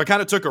 So I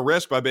kind of took a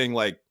risk by being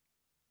like,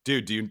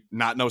 dude, do you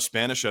not know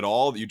Spanish at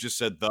all? You just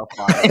said the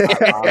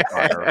fire, on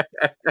fire.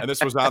 And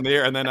this was on the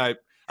air. And then I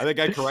think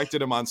I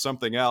corrected him on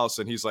something else,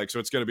 and he's like, so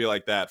it's going to be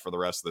like that for the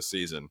rest of the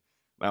season.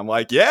 And I'm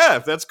like, yeah,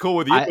 if that's cool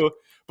with you.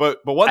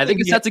 But one thing, I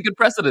think it sets a good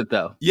precedent,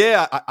 though.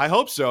 Yeah, I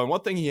hope so. And one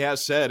thing he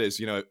has said is,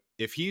 you know,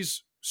 if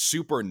he's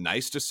super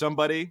nice to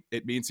somebody,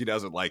 it means he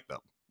doesn't like them.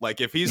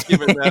 Like if he's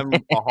giving them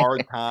a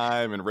hard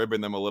time and ribbing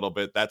them a little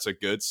bit, that's a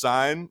good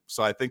sign.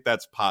 So I think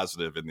that's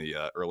positive in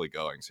the early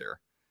goings here.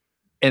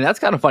 And that's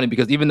kind of funny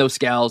because even though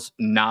Scal's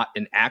not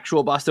an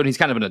actual Bostonian, he's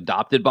kind of an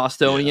adopted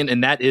Bostonian. Yeah.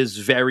 And that is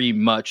very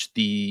much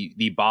the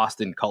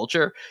Boston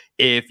culture.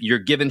 If you're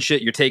giving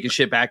shit, you're taking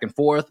shit back and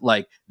forth,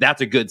 like that's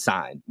a good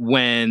sign.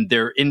 When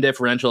they're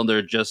indifferential and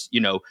they're just,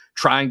 you know,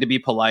 trying to be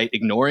polite,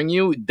 ignoring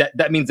you,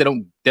 that means they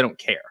don't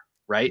care.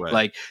 Right.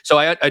 Like, so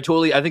I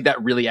think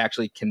that really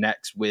actually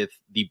connects with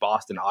the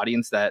Boston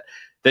audience that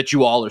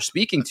you all are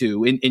speaking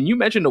to. And you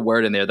mentioned a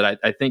word in there that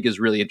I think is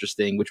really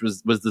interesting, which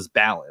was this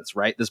balance,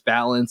 right? This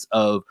balance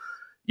of,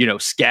 you know,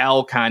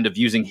 Scal kind of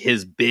using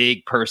his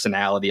big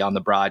personality on the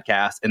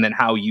broadcast, and then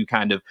how you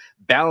kind of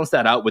balance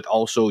that out with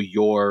also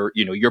your,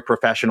 you know, your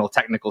professional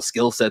technical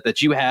skill set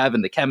that you have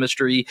and the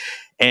chemistry.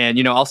 And,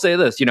 you know, I'll say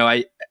this, you know,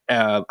 I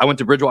went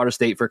to Bridgewater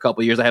State for a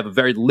couple of years. I have a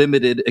very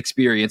limited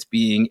experience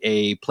being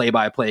a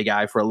play-by-play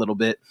guy for a little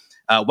bit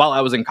while I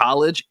was in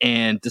college.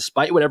 And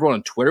despite what everyone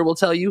on Twitter will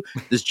tell you,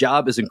 this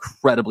job is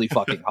incredibly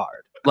fucking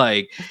hard.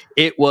 Like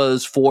it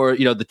was for,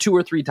 you know, the 2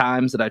 or 3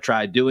 times that I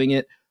tried doing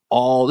it,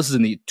 this is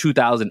in the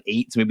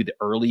 2008, so maybe the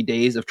early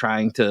days of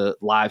trying to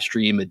live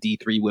stream a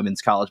D3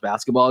 women's college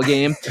basketball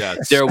game.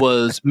 There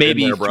was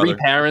maybe 3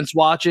 parents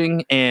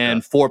watching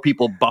and 4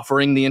 people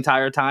buffering the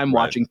entire time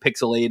watching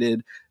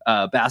pixelated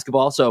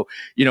basketball. So,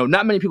 you know,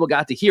 not many people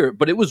got to hear it,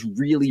 but it was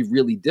really,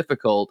 really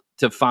difficult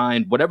to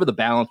find whatever the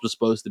balance was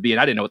supposed to be.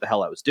 And I didn't know what the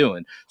hell I was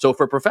doing. So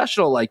for a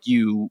professional like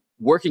you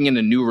working in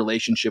a new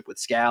relationship with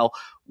Scal,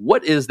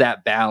 what is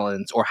that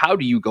balance, or how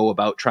do you go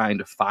about trying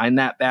to find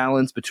that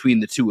balance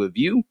between the two of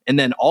you? And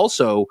then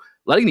also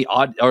letting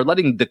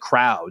the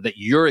crowd that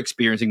you're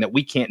experiencing that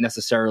we can't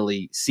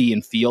necessarily see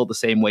and feel the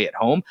same way at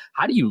home.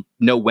 How do you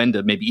know when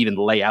to maybe even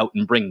lay out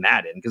and bring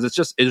that in?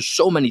 Because there's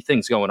so many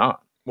things going on.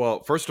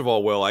 Well, first of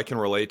all, Will, I can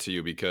relate to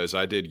you because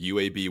I did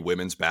UAB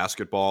women's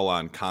basketball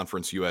on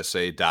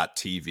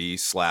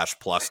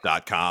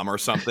conferenceusa.tv/plus.com or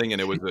something.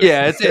 And it was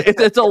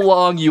it's a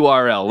long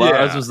URL.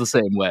 Yeah. Ours was the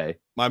same way.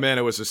 My man,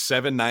 it was a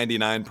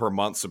 $7.99 per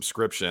month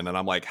subscription. And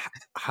I'm like,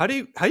 how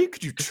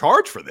could you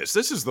charge for this?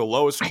 This is the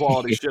lowest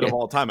quality shit of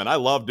all time. And I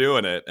love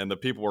doing it. And the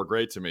people were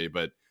great to me,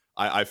 but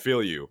I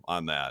feel you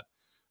on that.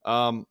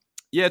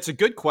 Yeah, it's a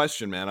good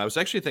question, man. I was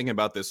actually thinking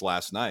about this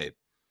last night.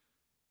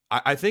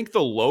 I think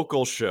the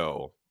local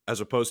show, as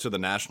opposed to the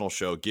national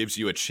show, gives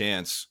you a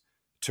chance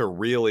to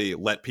really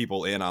let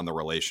people in on the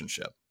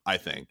relationship, I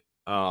think.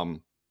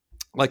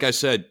 Like I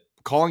said,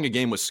 calling a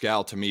game with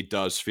Scal to me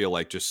does feel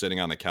like just sitting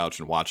on the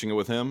couch and watching it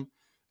with him.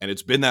 And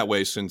it's been that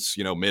way since,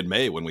 you know,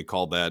 mid-May when we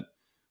called that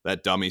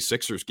dummy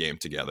Sixers game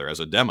together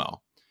as a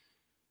demo.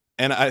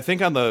 And I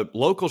think on the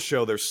local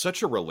show, there's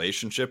such a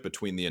relationship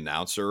between the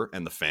announcer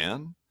and the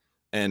fan.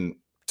 And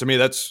to me,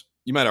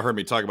 you might have heard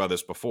me talk about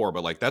this before,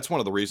 but like that's one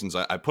of the reasons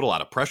I put a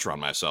lot of pressure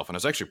on myself. And I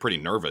was actually pretty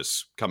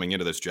nervous coming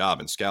into this job.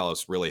 And Scal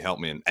has really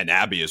helped me, and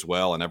Abby as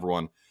well, and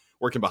everyone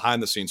working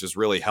behind the scenes has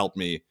really helped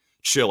me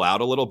chill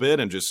out a little bit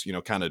and just,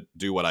 kind of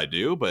do what I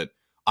do. But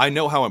I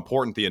know how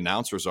important the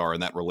announcers are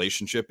and that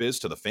relationship is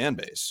to the fan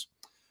base.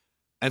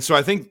 And so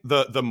I think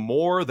the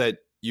more that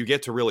you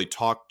get to really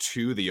talk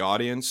to the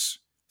audience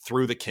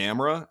through the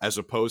camera, as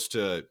opposed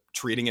to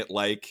treating it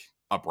like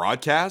a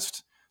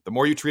broadcast, the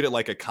more you treat it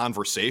like a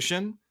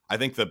conversation, I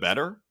think the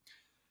better.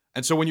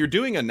 And so when you're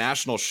doing a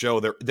national show,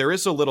 there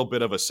is a little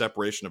bit of a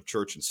separation of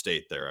church and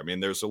state there. I mean,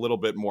 there's a little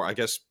bit more, I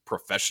guess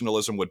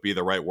professionalism would be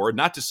the right word.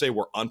 Not to say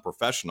we're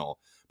unprofessional,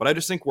 but I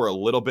just think we're a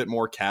little bit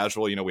more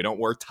casual. We don't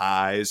wear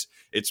ties.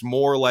 It's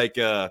more like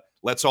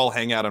let's all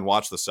hang out and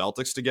watch the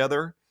Celtics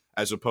together,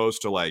 as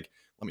opposed to like,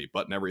 let me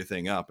button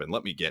everything up and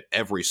let me get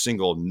every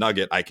single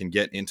nugget I can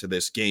get into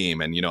this game.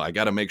 And, I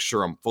got to make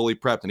sure I'm fully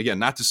prepped. And again,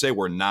 not to say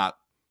we're not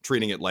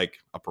treating it like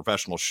a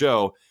professional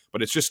show,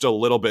 but it's just a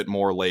little bit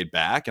more laid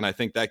back. And I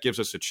think that gives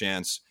us a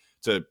chance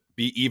to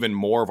be even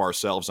more of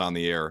ourselves on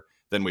the air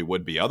than we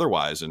would be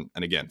otherwise. And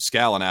again,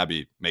 Scal and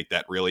Abby make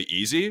that really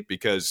easy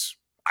because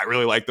I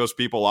really like those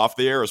people off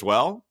the air as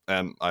well.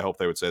 And I hope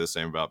they would say the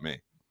same about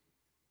me.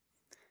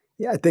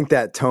 Yeah, I think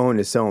that tone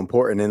is so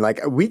important. And like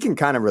we can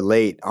kind of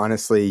relate,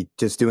 honestly,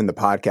 just doing the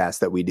podcast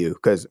that we do,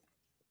 because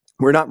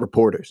we're not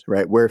reporters,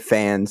 right? We're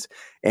fans.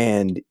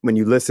 And when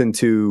you listen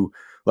to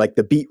like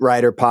the beat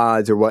writer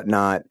pods or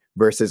whatnot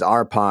versus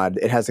our pod,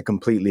 it has a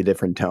completely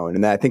different tone.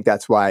 And I think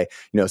that's why,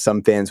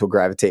 some fans will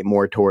gravitate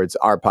more towards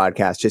our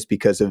podcast just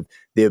because of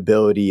the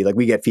ability, like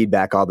we get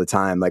feedback all the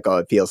time, like, oh,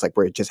 it feels like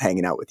we're just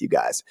hanging out with you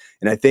guys.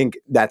 And I think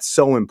that's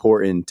so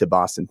important to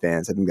Boston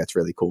fans. I think that's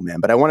really cool,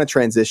 man. But I want to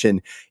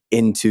transition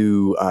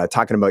into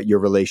talking about your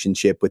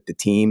relationship with the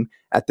team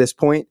at this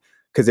point,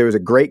 because there was a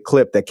great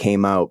clip that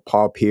came out.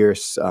 Paul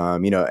Pierce,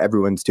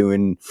 everyone's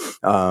doing,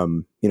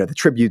 the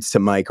tributes to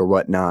Mike or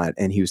whatnot.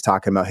 And he was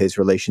talking about his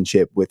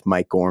relationship with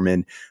Mike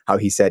Gorman, how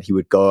he said he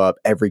would go up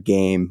every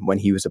game when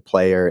he was a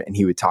player and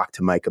he would talk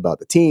to Mike about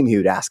the team. He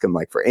would ask him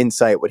like for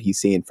insight, what he's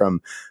seeing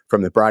from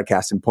the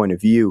broadcasting point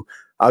of view.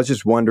 I was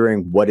just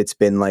wondering what it's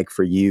been like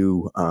for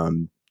you,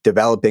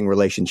 developing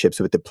relationships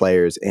with the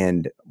players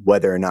and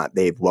whether or not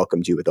they've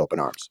welcomed you with open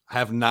arms. I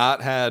have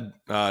not had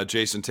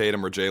Jason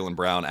Tatum or Jaylen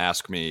Brown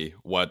ask me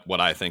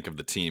what I think of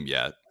the team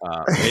yet.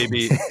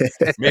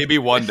 Maybe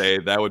one day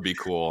that would be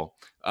cool.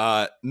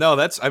 No,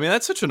 that's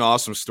such an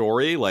awesome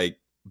story. Like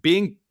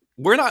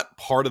we're not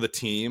part of the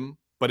team,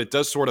 but it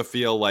does sort of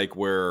feel like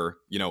we're,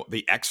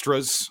 the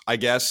extras, I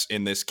guess,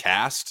 in this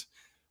cast,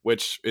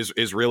 which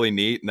is really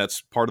neat. And that's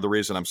part of the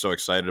reason I'm so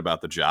excited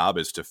about the job,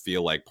 is to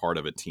feel like part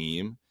of a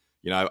team.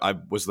 I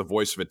was the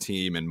voice of a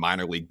team in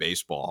minor league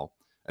baseball,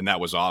 and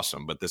that was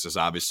awesome. But this is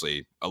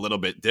obviously a little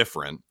bit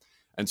different.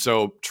 And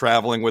so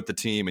traveling with the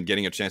team and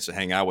getting a chance to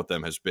hang out with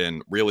them has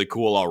been really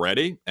cool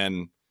already.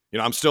 And,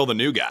 I'm still the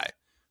new guy.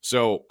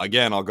 So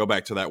again, I'll go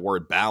back to that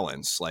word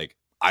balance. Like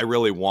I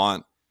really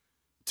want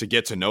to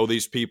get to know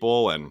these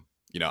people and,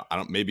 I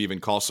don't maybe even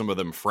call some of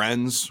them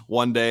friends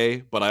one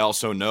day, but I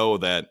also know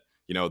that,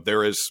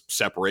 there is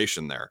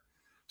separation there.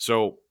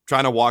 So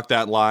trying to walk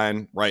that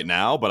line right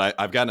now, but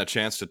I've gotten a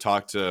chance to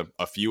talk to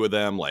a few of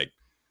them, like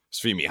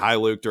Svi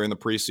Mykhailiuk during the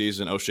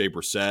preseason, O'Shea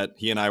Brissett.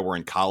 He and I were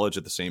in college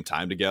at the same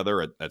time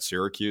together at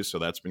Syracuse, so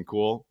that's been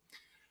cool.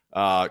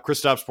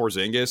 Kristaps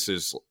Porzingis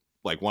is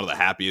like one of the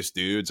happiest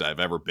dudes I've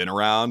ever been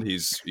around.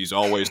 He's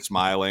always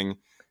smiling.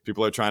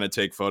 People are trying to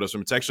take photos of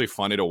him. It's actually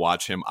funny to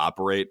watch him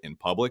operate in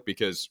public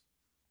because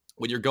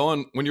when you're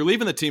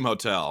leaving the team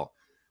hotel,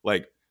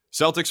 like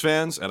Celtics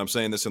fans, and I'm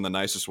saying this in the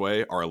nicest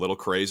way, are a little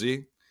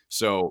crazy.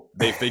 So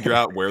they figure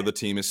out where the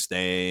team is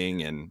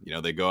staying and,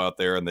 they go out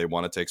there and they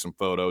want to take some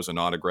photos and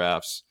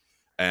autographs.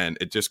 And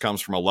it just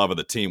comes from a love of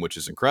the team, which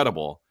is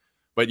incredible.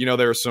 But,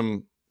 there are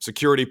some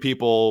security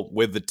people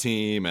with the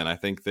team, and I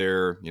think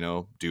they're,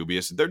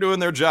 dubious. They're doing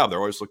their job. They're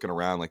always looking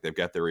around like they've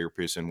got their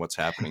earpiece in, what's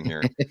happening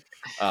here.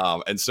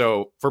 And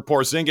so for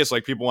Porzingis,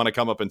 like people want to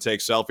come up and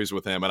take selfies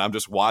with him. And I'm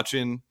just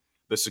watching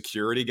the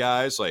security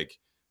guys, like,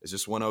 is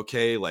this one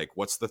okay? Like,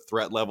 what's the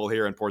threat level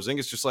here? And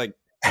Porzingis just like,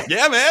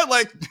 yeah, man,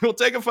 like we'll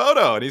take a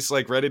photo. And he's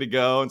like ready to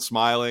go and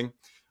smiling.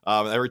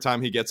 Every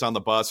time he gets on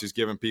the bus, he's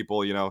giving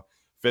people,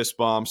 fist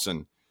bumps.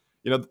 And,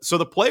 so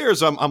the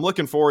players I'm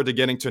looking forward to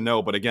getting to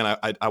know. But again,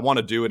 I want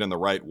to do it in the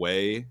right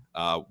way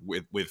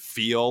with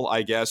feel,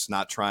 I guess,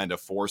 not trying to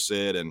force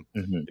it and,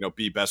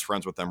 be best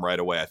friends with them right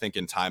away. I think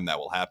in time that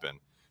will happen.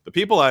 The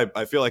people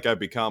I feel like I've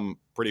become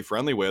pretty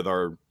friendly with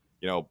are,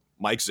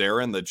 Mike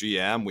Zarin, the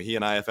GM. He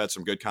and I have had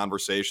some good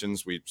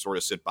conversations. We sort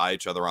of sit by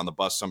each other on the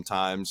bus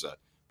sometimes.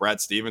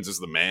 Brad Stevens is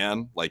the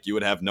man. Like you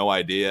would have no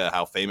idea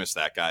how famous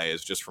that guy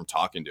is just from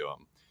talking to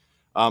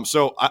him.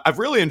 So I've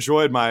really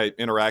enjoyed my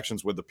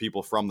interactions with the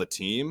people from the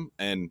team.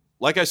 And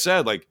like I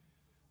said, like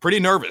pretty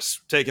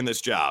nervous taking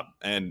this job.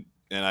 And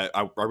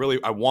I really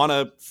want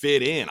to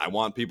fit in. I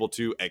want people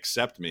to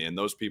accept me. And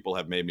those people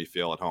have made me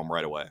feel at home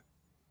right away.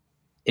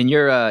 In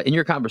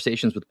your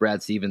conversations with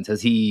Brad Stevens,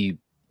 has he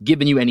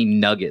given you any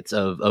nuggets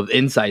of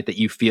insight that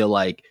you feel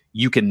like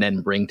you can then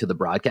bring to the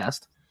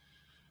broadcast?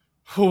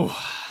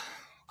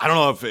 I don't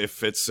know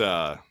if it's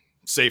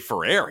say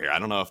Ferrer here. I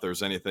don't know if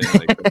there's anything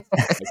like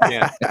I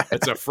can't.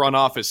 It's a front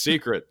office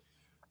secret.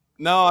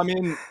 No, I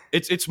mean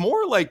it's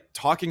more like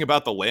talking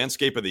about the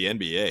landscape of the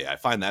NBA. I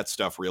find that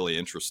stuff really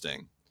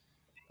interesting.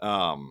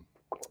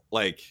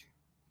 Like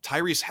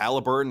Tyrese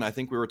Halliburton, I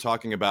think we were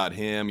talking about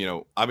him.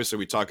 Obviously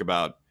we talk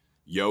about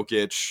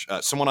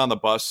Jokic. Someone on the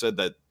bus said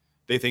that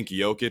they think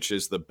Jokic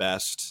is the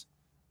best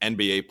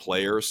NBA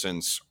player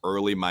since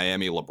early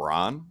Miami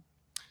LeBron,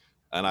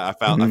 and I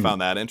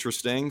found that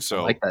interesting. So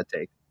I like that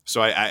take.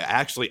 So I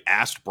actually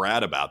asked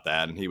Brad about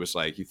that, and he was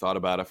like, he thought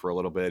about it for a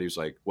little bit. He was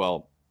like,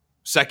 well,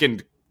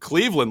 second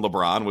Cleveland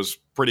LeBron was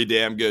pretty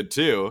damn good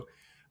too,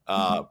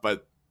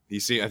 but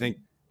I think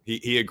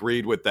he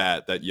agreed with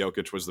that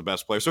Jokic was the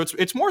best player. So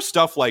it's more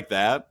stuff like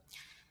that.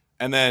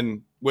 And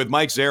then with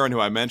Mike Zarin, who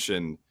I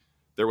mentioned,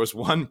 there was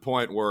one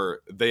point where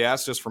they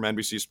asked us from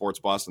NBC Sports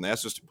Boston, they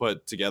asked us to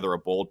put together a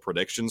bold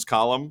predictions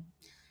column,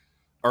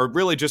 or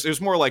really just, it was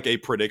more like a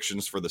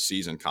predictions for the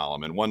season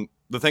column. And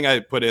the thing I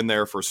put in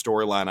there for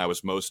storyline I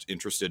was most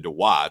interested to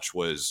watch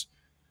was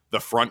the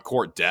front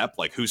court depth,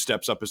 like who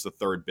steps up as the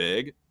third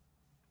big.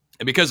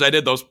 And because I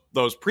did those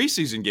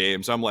preseason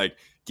games, I'm like,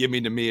 give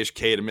me Neemias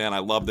Queta, man. I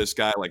love this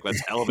guy. Like,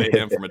 let's elevate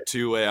him from a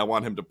two-way. I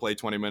want him to play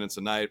 20 minutes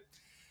a night.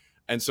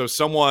 And so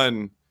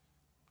someone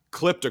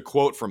clipped a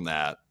quote from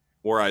that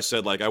where I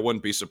said, like, I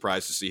wouldn't be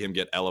surprised to see him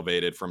get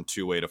elevated from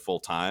two-way to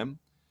full-time.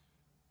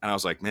 And I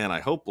was like, man,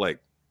 I hope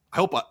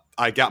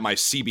I got my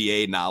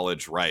CBA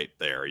knowledge right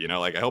there.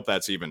 Like, I hope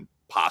that's even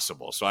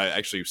possible. So I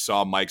actually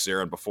saw Mike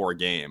Zarin before a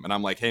game, and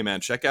I'm like, hey,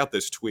 man, check out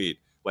this tweet.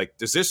 Like,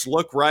 does this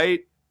look right,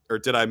 or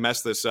did I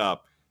mess this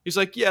up? He's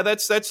like, yeah,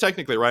 that's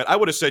technically right. I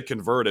would have said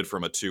converted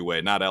from a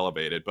two-way, not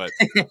elevated, but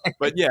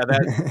yeah,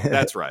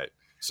 that's right.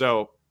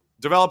 So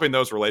developing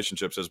those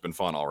relationships has been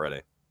fun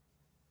already.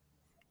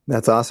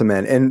 That's awesome,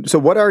 man. And so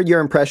what are your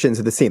impressions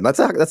of the team? Let's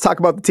talk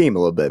about the team a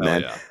little bit,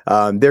 man.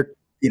 Yeah. They're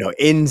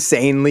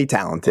insanely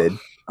talented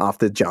off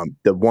the jump.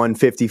 The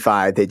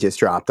 155 they just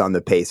dropped on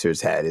the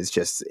Pacers' head is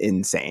just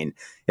insane.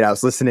 I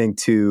was listening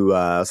to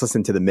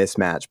the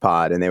Mismatch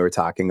pod, and they were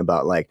talking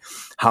about like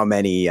how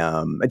many.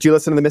 Did you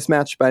listen to the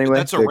Mismatch by any way?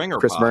 That's a Ringer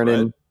Chris pod,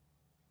 Vernon. Right?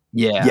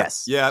 Yeah.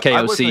 Yes. Yeah.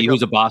 KOC,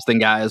 who's a Boston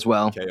guy as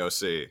well.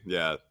 KOC.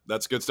 Yeah,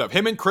 that's good stuff.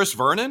 Him and Chris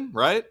Vernon,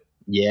 right?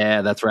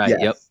 Yeah, that's right.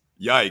 Yes. Yep.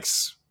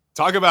 Yikes.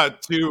 Talk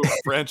about two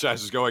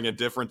franchises going in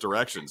different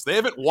directions. They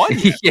haven't won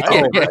yet.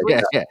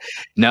 Yeah.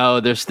 No,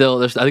 they're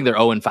still. I think they're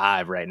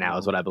 0-5 right now,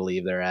 is what I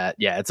believe they're at.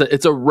 Yeah,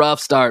 it's a rough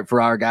start for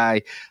our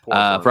guy,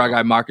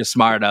 Marcus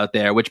Smart out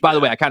there. Which, by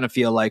the way, I kind of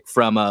feel like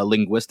from a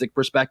linguistic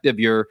perspective,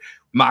 you're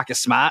Marcus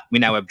Smart. We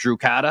now have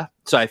Jrue Holiday,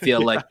 so I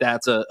feel like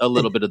that's a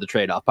little bit of the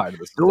trade-off part of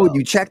this. Dude,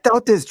 you checked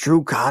out this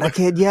Jrue Holiday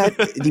kid yet?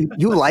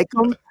 You like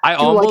him?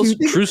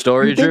 True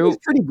story, Drew.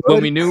 Pretty good.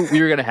 When we knew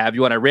we were going to have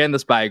you on, I ran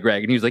this by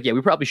Greg, and he was like, yeah,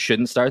 we probably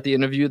shouldn't start the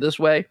interview this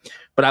way.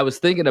 But I was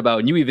thinking about,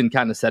 and you even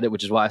kind of said it,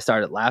 which is why I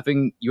started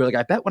laughing. You were like,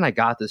 I bet when I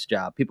got this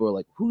job, people were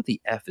like, who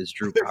the F is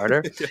Jrue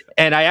Holiday?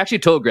 And I actually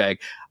told Greg,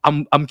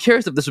 I'm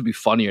curious if this would be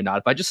funny or not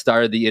if I just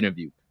started the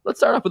interview. Let's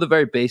start off with a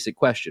very basic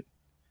question.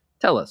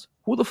 Tell us,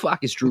 who the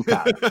fuck is Jrue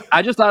Holiday?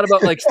 I just thought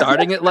about like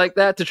starting it like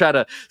that to try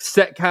to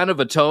set kind of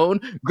a tone.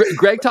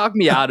 Greg talked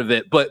me out of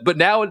it, but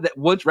now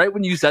right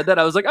when you said that,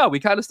 I was like, oh, we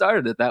kind of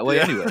started it that way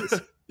anyways.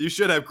 You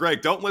should have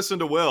Greg. Don't listen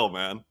to Will,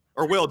 man.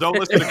 Or Will, don't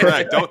listen to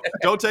Greg.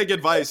 Don't take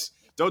advice.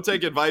 Don't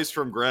take advice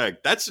from Greg.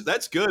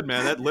 That's good,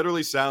 man. That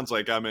literally sounds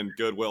like I'm in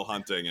Good Will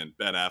Hunting and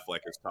Ben Affleck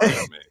is talking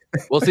to me.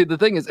 Well, see, the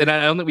thing is, and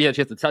I don't think we had a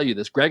chance to tell you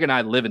this, Greg and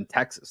I live in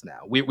Texas now.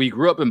 We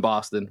grew up in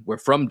Boston. We're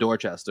from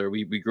Dorchester.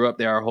 We grew up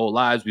there our whole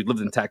lives. We've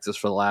lived in Texas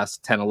for the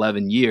last 10,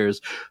 11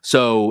 years.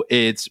 So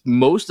it's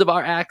most of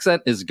our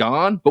accent is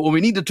gone. But when we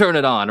need to turn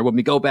it on or when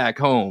we go back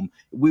home,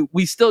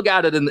 we still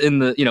got it in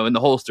the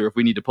holster if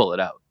we need to pull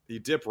it out. You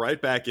dip right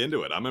back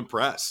into it. I'm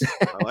impressed.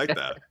 I like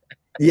that.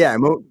 Yeah,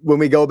 when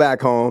we go back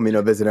home,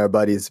 visit our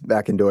buddies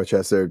back in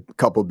Dorchester, a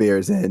couple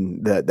beers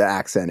in, the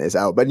accent is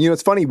out. But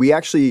it's funny, we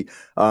actually,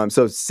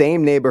 so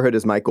same neighborhood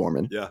as Mike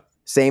Gorman, yeah,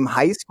 same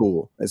high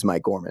school as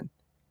Mike Gorman,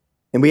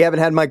 and we haven't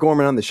had Mike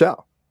Gorman on the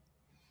show.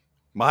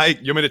 Mike,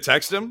 you want me to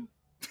text him?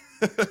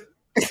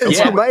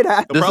 Yeah, might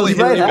have.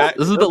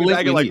 This is the link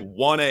back at like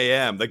 1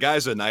 a.m. The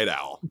guy's a night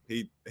owl.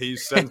 He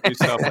sends me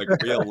stuff like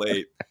real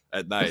late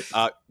at night.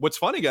 What's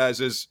funny,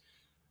 guys, is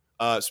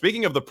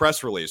speaking of the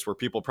press release where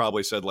people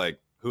probably said like,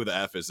 who the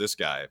F is this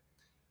guy?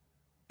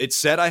 It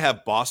said I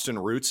have Boston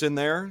roots in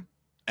there.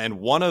 And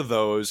one of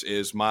those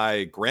is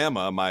my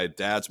grandma, my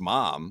dad's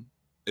mom,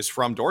 is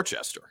from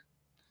Dorchester.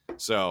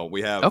 So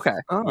we have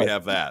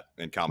that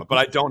in common. But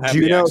I don't have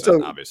the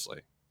accent,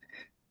 obviously.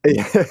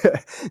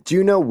 Do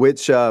you know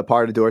which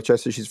part of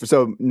Dorchester she's from?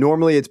 So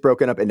normally it's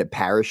broken up into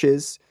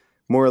parishes,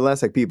 more or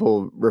less. Like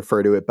people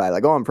refer to it by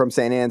like, oh, I'm from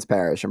St. Anne's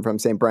Parish. I'm from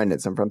St.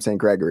 Brendan's. I'm from St.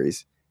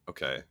 Gregory's.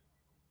 Okay.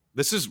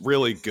 This is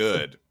really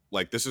good.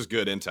 Like, this is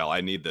good intel.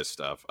 I need this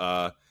stuff.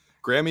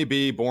 Grammy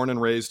B, born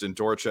and raised in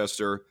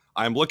Dorchester.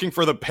 I'm looking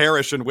for the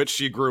parish in which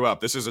she grew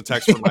up. This is a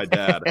text from my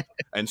dad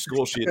and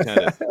school she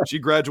attended. She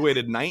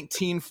graduated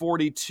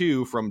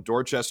 1942 from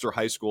Dorchester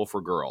High School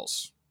for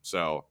Girls.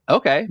 So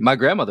okay, my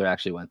grandmother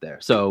actually went there,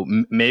 so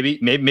maybe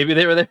they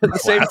were there at the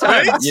same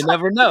time. You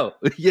never know.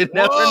 You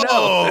never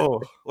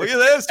know. Look at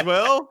this,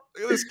 Will.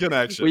 Look at this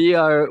connection. We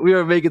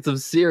are making some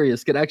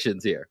serious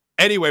connections here.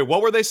 Anyway,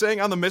 what were they saying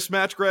on the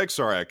mismatch, Greg?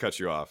 Sorry, I cut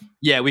you off.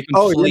 Yeah, we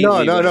completely.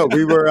 Oh, no.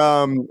 We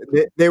were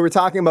they were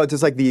talking about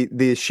just like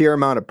the sheer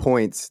amount of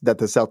points that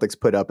the Celtics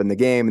put up in the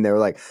game, and they were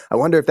like, I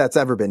wonder if that's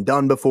ever been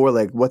done before.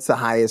 Like, what's the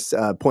highest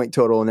point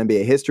total in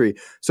NBA history?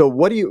 So,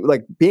 what do you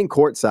like being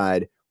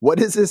courtside? What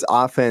does this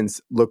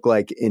offense look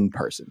like in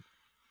person?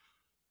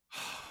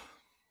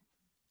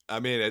 I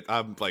mean,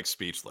 I'm like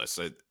speechless.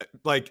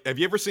 Like, have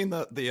you ever seen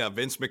the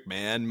Vince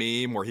McMahon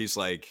meme where he's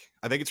like,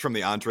 I think it's from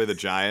the Andre the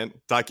Giant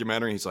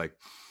documentary. He's like,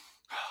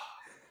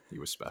 he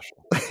was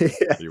special.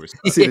 Yeah. He was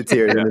See the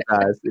tears in his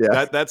eyes.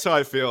 Yeah, that's how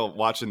I feel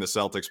watching the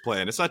Celtics play,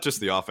 and it's not just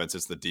the offense;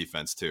 it's the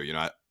defense too. You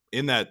know,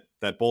 in that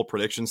bold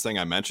predictions thing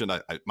I mentioned,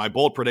 my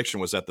bold prediction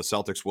was that the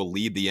Celtics will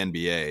lead the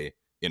NBA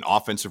in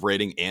offensive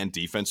rating and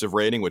defensive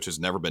rating, which has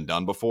never been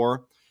done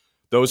before.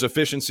 Those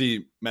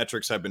efficiency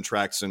metrics have been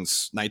tracked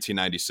since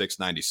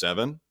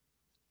 1996-97,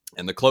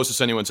 and the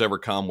closest anyone's ever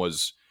come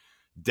was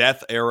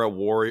death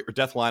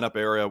lineup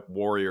era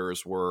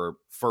Warriors were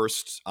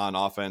first on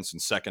offense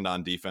and second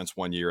on defense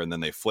one year, and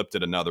then they flipped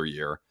it another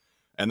year.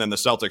 And then the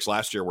Celtics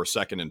last year were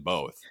second in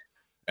both.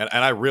 And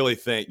I really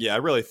think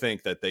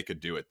that they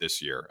could do it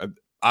this year.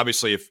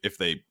 Obviously, if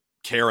they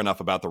care enough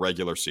about the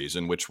regular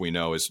season, which we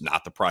know is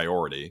not the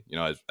priority, you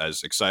know,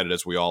 as excited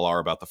as we all are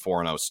about the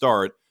 4-0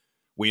 start,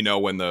 we know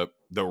when the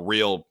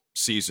real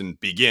season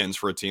begins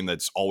for a team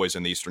that's always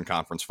in the Eastern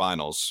Conference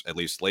Finals, at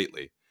least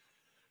lately.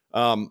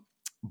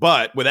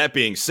 But with that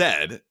being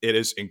said, it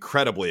is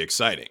incredibly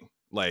exciting.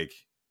 Like,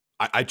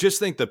 I just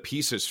think the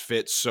pieces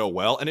fit so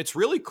well. And it's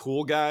really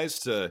cool, guys,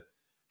 to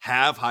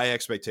have high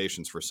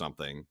expectations for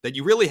something that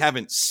you really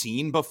haven't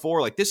seen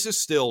before. Like, this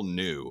is still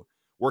new,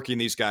 working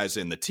these guys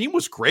in. The team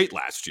was great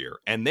last year,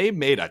 and they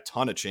made a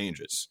ton of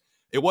changes.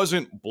 It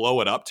wasn't blow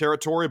it up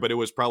territory, but it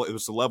was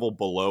the level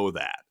below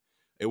that.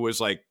 It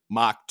was like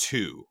Mach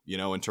 2, you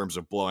know, in terms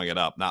of blowing it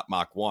up, not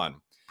Mach 1.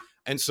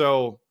 And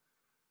so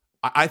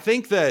I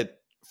think that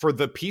for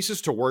the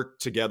pieces to work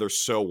together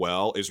so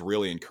well is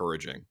really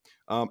encouraging.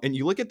 And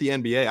you look at the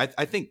NBA,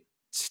 I think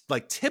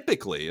like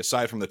typically,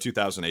 aside from the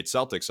 2008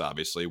 Celtics,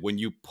 obviously, when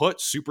you put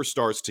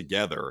superstars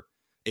together,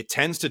 it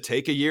tends to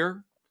take a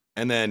year.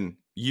 And then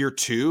year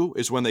 2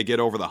 is when they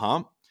get over the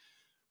hump.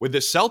 With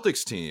this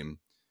Celtics team,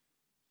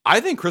 I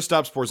think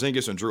Kristaps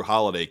Porzingis and Jrue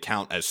Holiday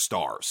count as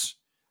stars.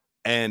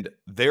 And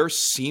their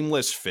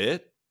seamless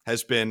fit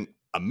has been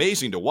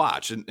amazing to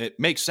watch. And it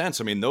makes sense.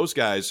 I mean, those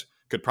guys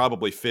could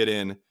probably fit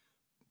in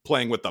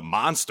playing with the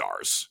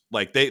Monstars.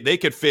 Like they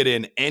could fit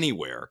in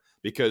anywhere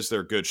because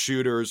they're good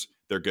shooters.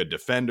 They're good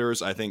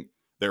defenders. I think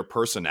their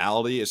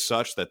personality is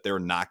such that they're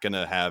not going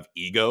to have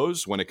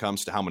egos when it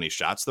comes to how many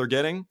shots they're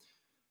getting.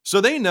 So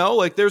they know,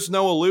 like, there's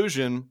no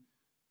illusion.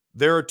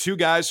 There are 2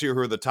 guys here who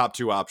are the top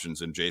 2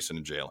 options in Jason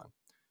and Jalen.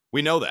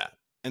 We know that.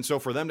 And so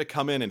for them to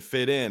come in and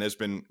fit in has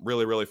been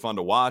really, really fun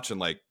to watch. And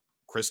like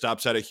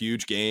Kristaps had a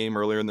huge game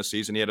earlier in the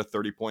season. He had a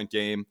 30-point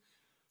game.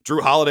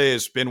 Jrue Holiday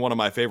has been one of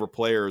my favorite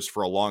players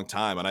for a long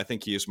time. And I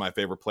think he is my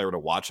favorite player to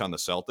watch on the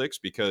Celtics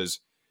because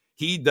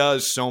he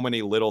does so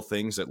many little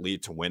things that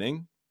lead to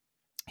winning.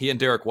 He and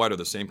Derrick White are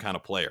the same kind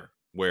of player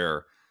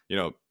where, you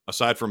know,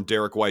 aside from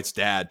Derrick White's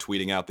dad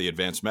tweeting out the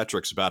advanced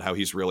metrics about how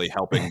he's really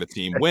helping the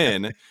team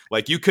win,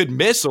 like you could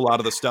miss a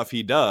lot of the stuff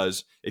he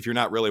does if you're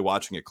not really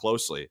watching it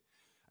closely.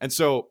 And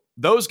so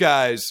those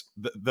guys,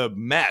 the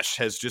mesh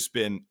has just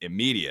been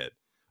immediate.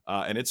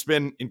 And it's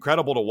been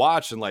incredible to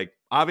watch. And like,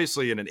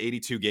 obviously in an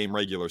 82-game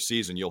regular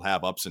season, you'll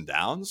have ups and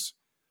downs.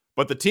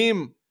 But the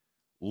team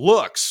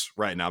looks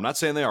right now, I'm not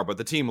saying they are, but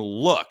the team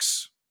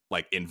looks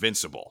like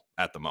invincible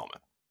at the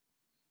moment.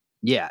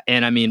 Yeah,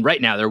 and I mean, right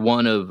now they're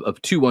one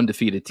of 2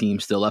 undefeated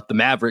teams still left. The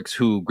Mavericks,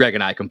 who Greg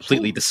and I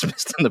completely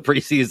dismissed in the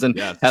preseason,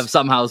 have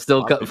somehow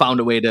still found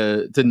a way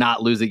to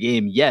not lose a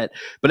game yet.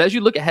 But as you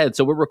look ahead,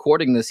 so we're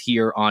recording this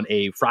here on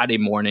a Friday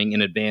morning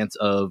in advance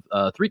of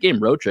a 3-game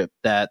road trip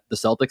that the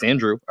Celtics and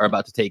Jrue are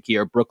about to take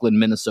here. Brooklyn,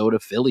 Minnesota,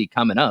 Philly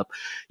coming up.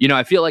 You know,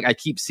 I feel like I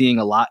keep seeing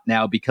a lot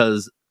now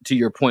because, to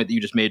your point that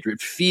you just made, Drew,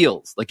 it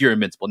feels like you're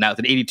invincible. Now, it's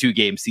an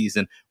 82-game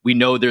season. We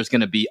know there's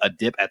going to be a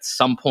dip at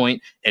some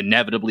point.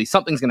 Inevitably,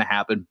 something's going to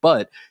happen.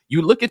 But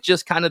you look at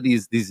just kind of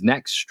these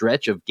next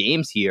stretch of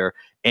games here,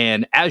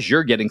 and as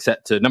you're getting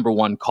set to, number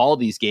one, call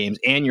these games,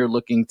 and you're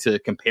looking to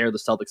compare the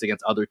Celtics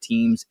against other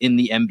teams in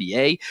the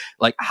NBA,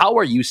 like, how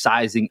are you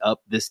sizing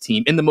up this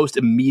team in the most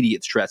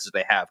immediate stretches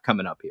they have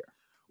coming up here?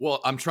 Well,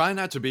 I'm trying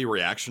not to be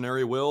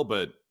reactionary, Will,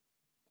 but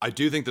I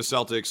do think the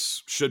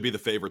Celtics should be the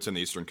favorites in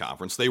the Eastern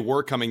Conference. They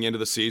were coming into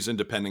the season,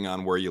 depending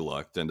on where you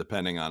looked and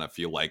depending on if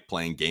you like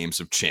playing games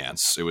of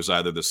chance. It was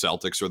either the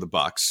Celtics or the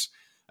Bucks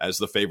as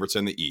the favorites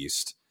in the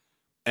East.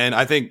 And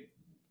I think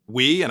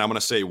and I'm going to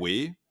say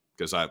we,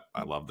 because I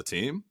love the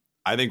team,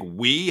 I think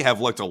we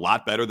have looked a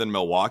lot better than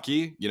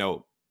Milwaukee. You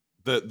know,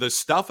 the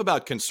stuff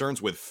about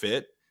concerns with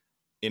fit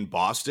in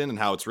Boston and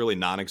how it's really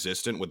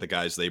non-existent with the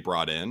guys they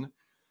brought in,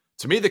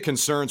 to me, the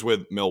concerns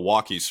with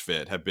Milwaukee's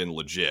fit have been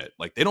legit.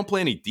 Like, they don't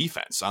play any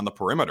defense on the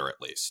perimeter, at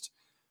least.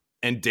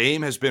 And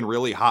Dame has been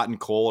really hot and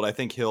cold. I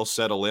think he'll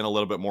settle in a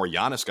little bit more.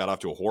 Giannis got off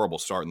to a horrible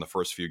start in the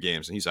first few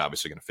games, and he's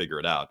obviously going to figure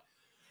it out.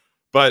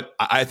 But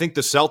I think the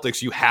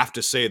Celtics, you have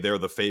to say they're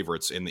the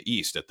favorites in the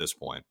East at this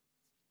point,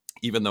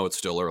 even though it's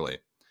still early.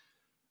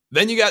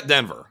 Then you got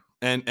Denver.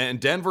 And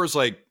Denver's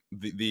like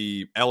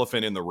the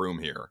elephant in the room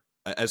here.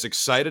 As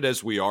excited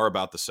as we are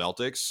about the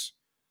Celtics,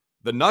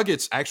 the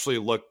Nuggets actually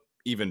look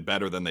even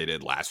better than they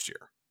did last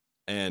year.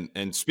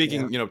 And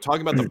speaking,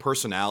 talking about the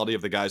personality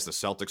of the guys the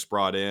Celtics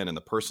brought in and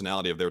the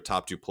personality of their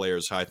top two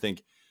players, how I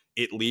think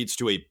it leads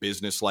to a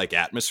business-like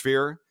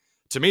atmosphere.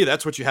 To me,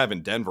 that's what you have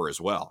in Denver as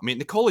well. I mean,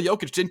 Nikola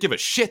Jokic didn't give a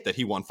shit that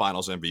he won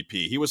Finals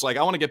MVP. He was like,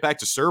 I want to get back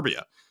to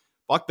Serbia.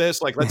 Fuck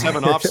this. Like, let's have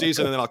an off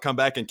season and then I'll come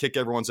back and kick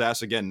everyone's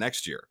ass again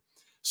next year.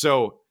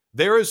 So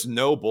there is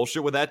no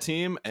bullshit with that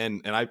team.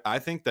 And I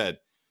think that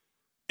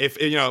if,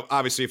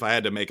 obviously if I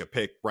had to make a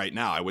pick right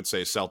now, I would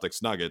say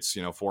Celtics Nuggets,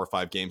 4 or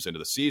 5 games into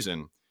the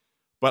season.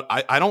 But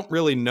I don't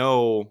really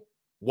know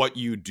what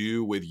you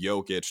do with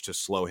Jokic to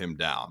slow him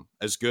down,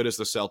 as good as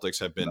the Celtics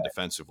have been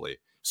defensively.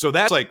 So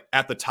that's like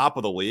at the top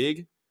of the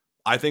league.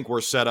 I think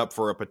we're set up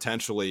for a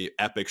potentially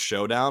epic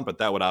showdown, but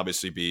that would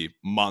obviously be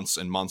months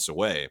and months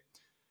away.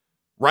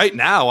 Right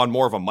now, on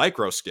more of a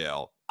micro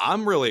scale,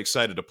 I'm really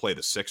excited to play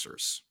the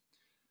Sixers.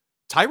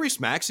 Tyrese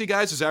Maxey,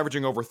 guys, is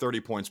averaging over 30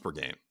 points per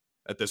game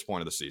at this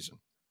point of the season.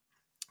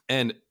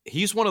 And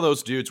he's one of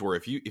those dudes where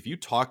if you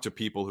talk to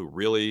people who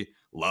really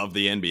love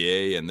the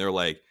NBA and they're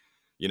like,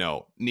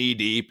 knee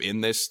deep in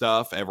this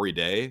stuff every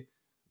day,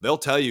 they'll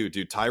tell you,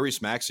 dude,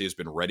 Tyrese Maxey has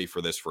been ready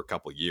for this for a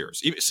couple of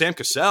years. Even Sam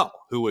Cassell,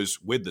 who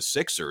was with the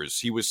Sixers,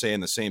 he was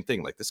saying the same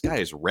thing. Like, this guy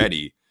is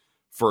ready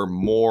for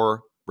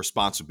more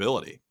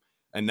responsibility.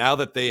 And now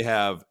that they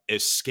have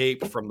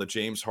escaped from the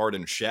James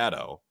Harden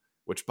shadow,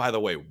 which, by the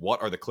way,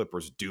 what are the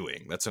Clippers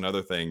doing? That's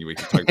another thing we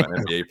can talk about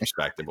NBA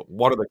perspective, but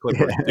what are the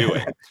Clippers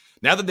doing?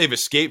 Now that they've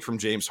escaped from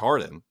James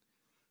Harden,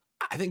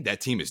 I think that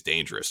team is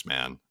dangerous,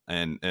 man.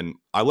 And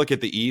I look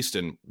at the East,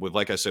 and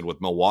like I said, with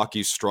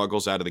Milwaukee's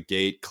struggles out of the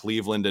gate,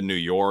 Cleveland and New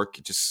York,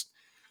 it just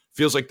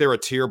feels like they're a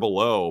tier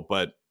below.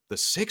 But the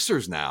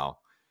Sixers now,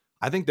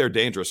 I think they're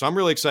dangerous. So I'm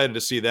really excited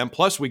to see them.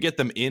 Plus, we get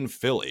them in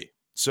Philly.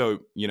 So,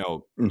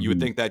 you would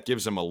think that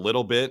gives them a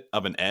little bit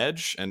of an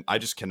edge, and I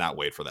just cannot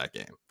wait for that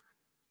game.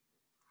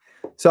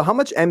 So how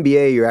much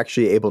NBA you're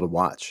actually able to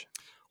watch?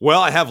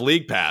 Well, I have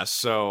League Pass,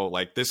 so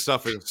like this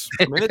stuff is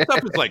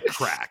like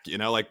crack,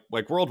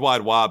 like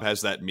Worldwide Wob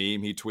has that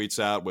meme he tweets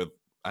out with,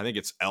 I think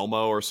it's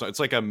Elmo or so. It's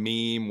like a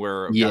meme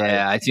where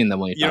I've seen that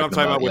one. You know what I'm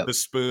talking about with the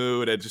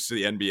spoon and just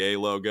the NBA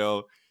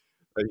logo.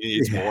 But he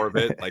needs more of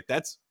it. Like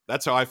that's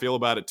how I feel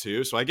about it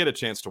too. So I get a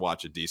chance to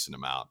watch a decent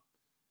amount.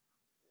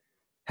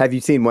 Have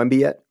you seen Wemby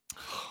yet?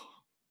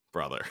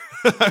 Brother.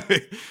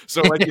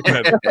 So like you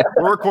said,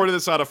 we're recording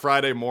this on a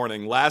Friday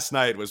morning. Last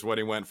night was when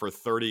he went for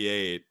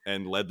 38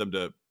 and led them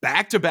to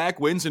back-to-back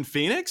wins in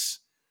Phoenix.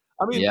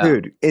 I mean,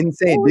 dude,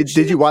 insane.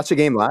 Did you watch the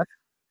game live?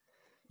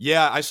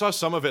 Yeah, I saw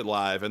some of it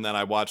live, and then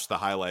I watched the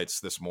highlights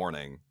this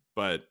morning.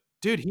 But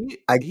dude, he's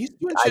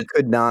doing shit. I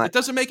could not. It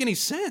doesn't make any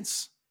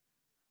sense.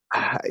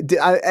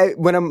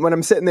 When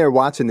I'm sitting there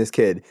watching this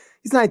kid,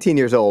 he's 19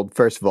 years old,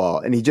 first of all,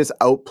 and he just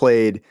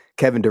outplayed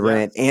Kevin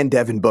Durant and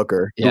Devin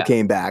Booker, who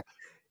came back.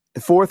 The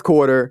fourth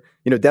quarter,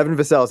 Devin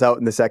Vassell's out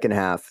in the second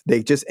half.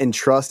 They just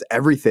entrust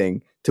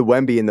everything to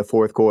Wemby in the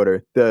fourth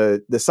quarter.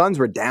 The Suns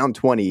were down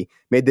 20,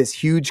 made this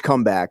huge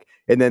comeback,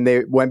 and then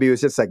Wemby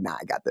was just like, "Nah,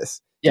 I got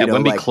this." Yeah,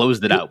 Wemby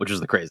closed it out, which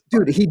was the crazy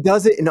part. Dude, he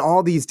does it in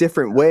all these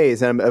different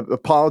ways. And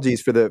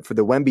apologies for the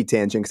Wemby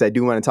tangent, because I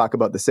do want to talk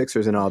about the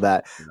Sixers and all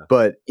that. Yeah.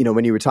 But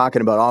when you were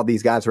talking about all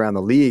these guys around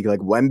the league,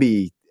 like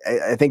Wemby,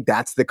 I think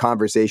that's the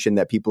conversation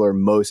that people are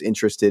most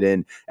interested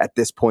in at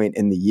this point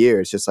in the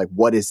year. It's just like,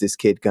 what is this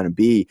kid going to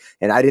be?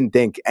 And I didn't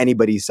think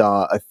anybody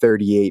saw a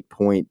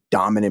 38-point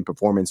dominant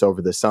performance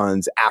over the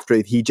Suns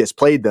after he just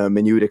played them,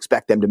 and you would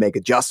expect them to make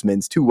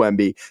adjustments to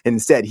Wemby.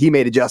 Instead, he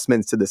made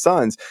adjustments to the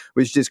Suns,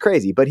 which is just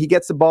crazy. But he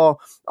gets the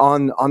ball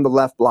on the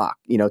left block,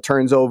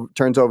 turns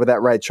over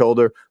that right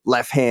shoulder,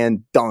 left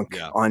hand dunk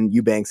on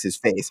Eubanks'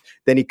 face.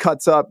 Then he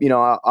cuts up,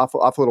 off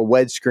a little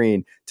wedge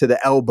screen to the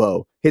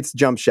elbow, hits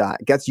jump shot,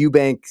 gets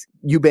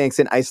Eubanks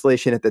in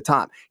isolation at the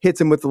top, hits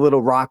him with a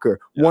little rocker,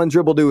 one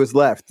dribble to his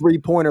left,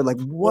 3-pointer. Like,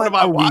 what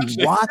are we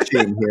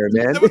watching here,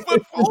 man?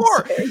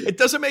 7'4". It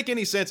doesn't make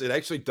any sense. It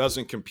actually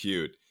doesn't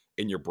compute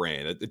in your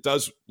brain. It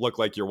does look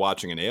like you're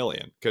watching an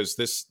alien, because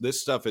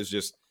this stuff has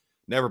just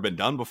never been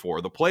done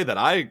before. The play that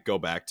I go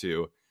back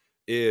to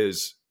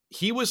is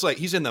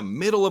he's in the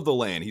middle of the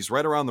lane. He's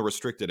right around the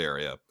restricted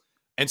area.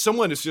 And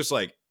someone is just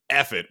like,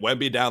 F it,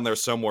 Wemby down there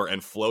somewhere,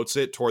 and floats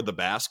it toward the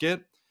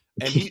basket.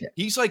 And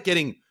he's like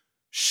getting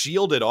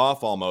shielded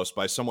off almost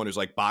by someone who's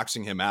like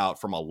boxing him out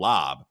from a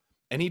lob.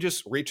 And he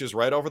just reaches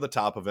right over the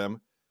top of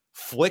him,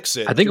 flicks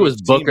it. I think it was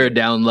Booker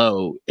down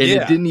low, and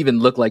it didn't even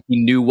look like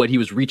he knew what he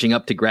was reaching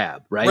up to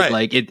grab. Right?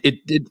 Like it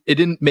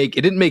didn't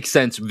make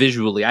sense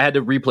visually. I had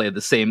to replay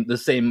the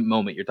same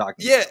moment you're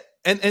talking about.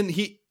 And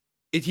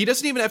he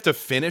doesn't even have to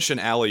finish an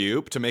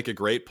alley-oop to make a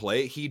great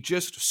play. He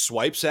just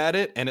swipes at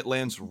it and it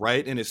lands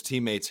right in his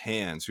teammate's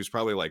hands, who's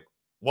probably like,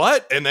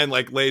 what? And then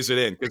like lays it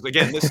in. Because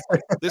again,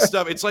 this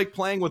stuff, it's like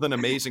playing with an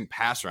amazing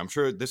passer. I'm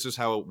sure this is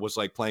how it was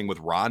like playing with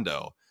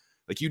Rondo.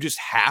 Like you just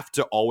have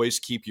to always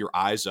keep your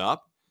eyes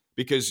up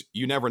because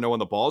you never know when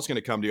the ball is going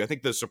to come to you. I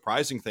think the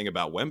surprising thing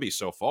about Wemby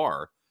so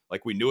far,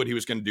 like we knew what he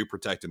was going to do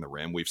protecting the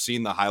rim. We've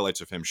seen the highlights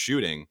of him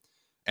shooting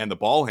and the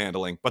ball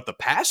handling, but the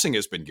passing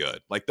has been good.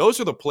 Like those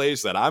are the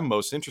plays that I'm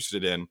most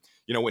interested in,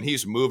 you know, when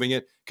he's moving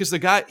it, because the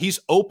guy, he's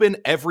open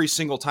every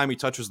single time he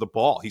touches the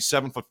ball. He's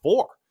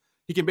 7'4".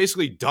 He can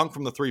basically dunk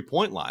from the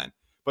 3-point line,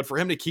 but for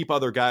him to keep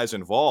other guys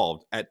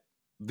involved at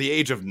the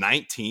age of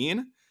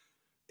 19,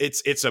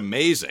 it's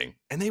amazing.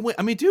 And they went,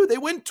 I mean, dude, they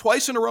went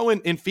twice in a row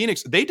in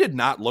Phoenix. They did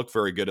not look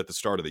very good at the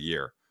start of the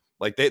year.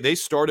 Like they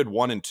started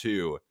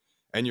 1-2,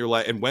 and you're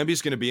like, and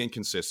Wemby's going to be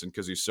inconsistent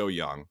because he's so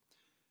young.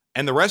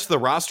 And the rest of the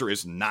roster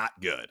is not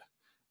good.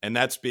 And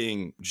that's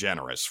being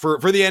generous for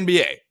the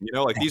NBA. You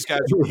know, like these guys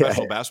are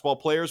professional basketball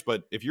players,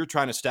 but if you're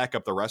trying to stack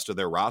up the rest of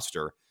their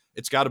roster,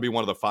 it's got to be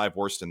one of the 5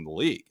 worst in the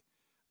league.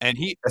 And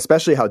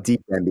especially how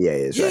deep the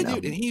NBA is right now.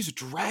 Dude, and he's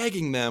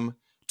dragging them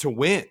to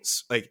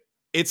wins. Like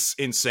it's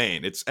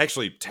insane. It's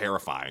actually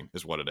terrifying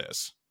is what it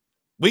is.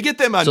 We get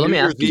them on New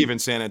Year's Eve in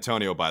San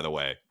Antonio, by the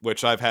way,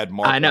 which I've had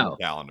marked on the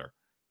calendar.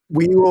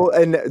 We will,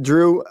 and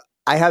Jrue,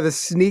 I have a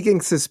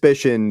sneaking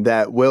suspicion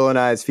that Will and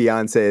I's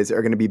fiancés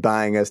are going to be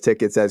buying us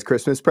tickets as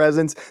Christmas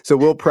presents. So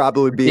we'll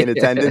probably be in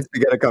attendance.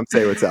 We got to come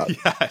say what's up.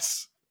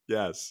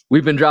 Yes.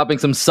 We've been dropping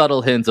some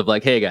subtle hints of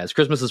like, hey guys,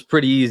 Christmas is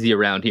pretty easy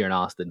around here in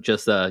Austin.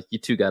 Just you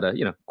two gotta,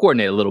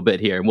 coordinate a little bit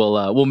here, and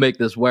we'll make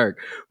this work.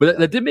 But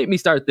that did make me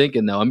start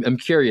thinking though. I'm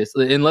curious,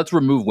 and let's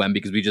remove Wemby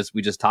because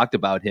we just talked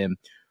about him.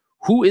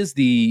 Who is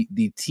the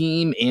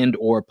team and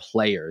or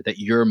player that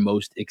you're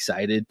most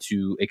excited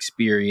to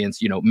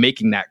experience,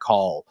 making that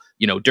call,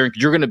 you're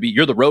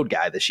the road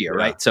guy this year,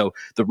 right? So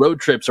the road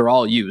trips are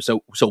all you.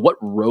 So what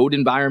road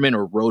environment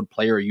or road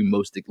player are you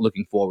most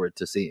looking forward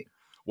to seeing?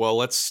 Well,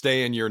 let's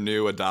stay in your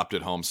new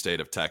adopted home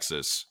state of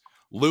Texas.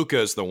 Luka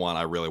is the one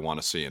I really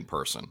want to see in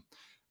person.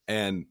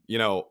 And,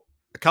 a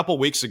couple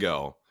weeks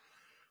ago,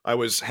 I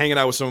was hanging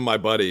out with some of my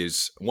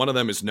buddies. One of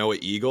them is Noah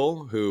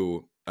Eagle,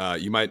 who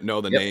you might know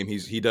the name.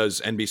 He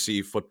does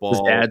NBC football.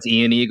 His dad's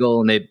Ian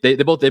Eagle, and they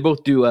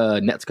both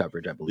do Nets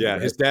coverage, I believe. Yeah,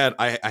 right? His dad.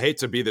 I hate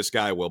to be this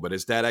guy, Will, but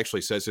his dad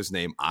actually says his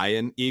name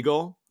Ian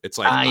Eagle. It's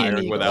like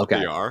iron without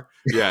the R.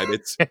 Yeah,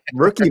 it's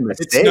rookie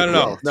mistake.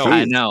 No.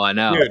 I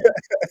know. Dude,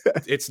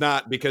 it's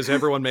not, because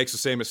everyone makes the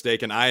same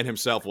mistake, and Ian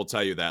himself will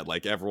tell you that.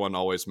 Like everyone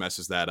always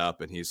messes that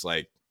up, and he's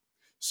like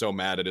so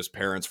mad at his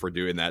parents for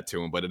doing that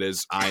to him. But it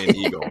is Ian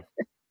Eagle.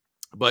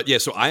 But yeah,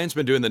 so Ian's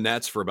been doing the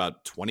Nets for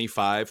about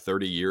 25,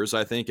 30 years,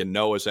 I think. And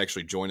Noah's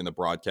actually joining the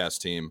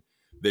broadcast team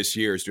this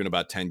year. He's doing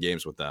about 10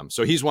 games with them.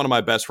 So he's one of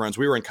my best friends.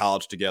 We were in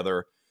college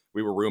together.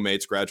 We were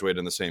roommates, graduated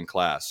in the same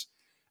class.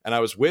 And I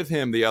was with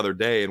him the other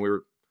day, and we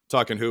were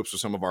talking hoops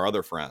with some of our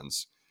other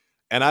friends.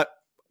 And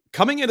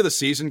coming into the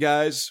season,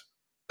 guys,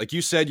 like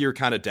you said, you're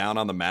kind of down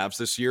on the Mavs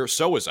this year.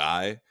 So was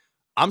I.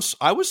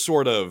 I was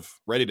sort of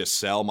ready to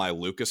sell my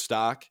Luka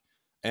stock.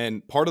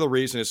 And part of the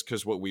reason is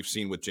because what we've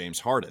seen with James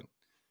Harden.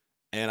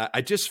 And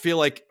I just feel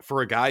like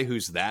for a guy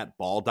who's that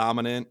ball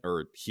dominant,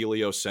 or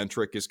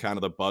heliocentric is kind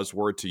of the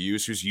buzzword to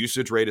use, whose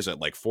usage rate is at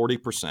like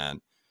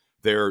 40%,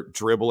 they're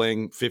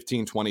dribbling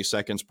 15, 20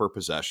 seconds per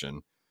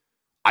possession.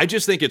 I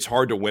just think it's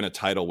hard to win a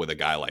title with a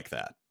guy like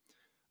that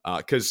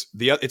because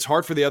it's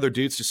hard for the other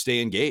dudes to stay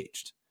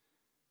engaged.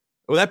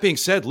 Well, that being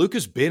said,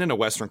 Luka's been in a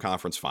Western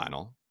Conference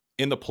final.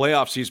 In the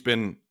playoffs, he's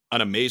been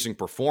an amazing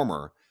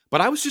performer. But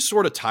I was just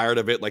sort of tired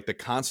of it, like the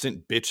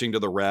constant bitching to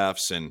the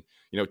refs and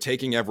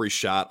taking every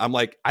shot. I'm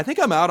like, I think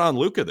I'm out on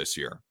Luka this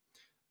year.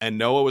 And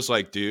Noah was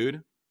like,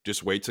 dude,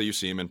 just wait till you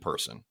see him in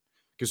person.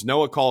 Because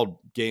Noah called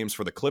games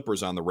for the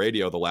Clippers on the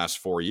radio the last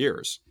 4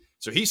 years.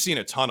 So he's seen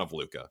a ton of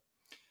Luka.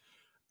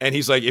 And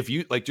he's like, if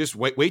you just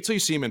wait till you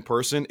see him in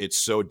person,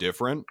 it's so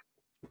different.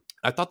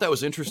 I thought that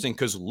was interesting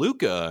because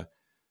Luka,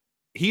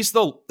 he's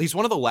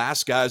one of the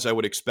last guys I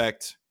would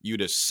expect you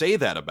to say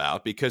that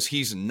about, because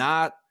he's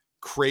not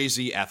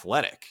crazy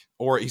athletic,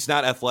 or he's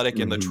not athletic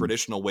in the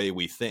traditional way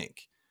we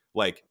think.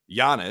 Like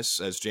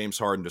Giannis, as James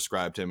Harden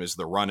described him, is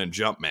the run and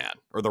jump man,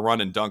 or the run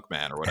and dunk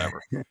man, or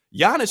whatever.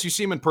 Giannis, you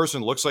see him in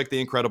person, looks like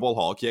the Incredible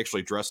Hulk. He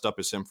actually dressed up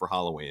as him for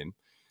Halloween.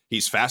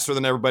 He's faster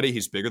than everybody.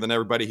 He's bigger than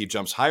everybody. He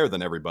jumps higher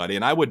than everybody.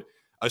 And I would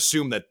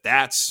assume that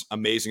that's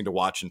amazing to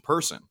watch in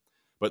person.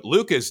 But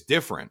Luka is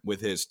different with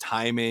his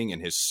timing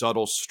and his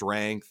subtle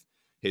strength,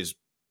 his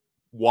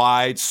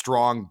wide,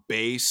 strong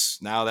base.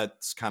 Now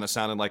that's kind of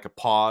sounding like a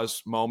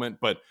pause moment,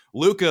 but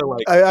Luka,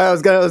 like I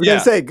was gonna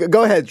say,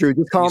 go ahead, Jrue.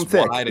 Just call him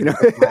thick.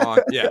 Strong.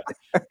 Yeah,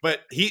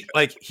 but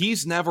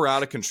he's never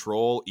out of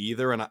control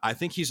either, and I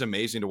think he's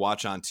amazing to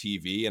watch on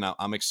TV, and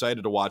I'm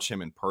excited to watch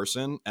him in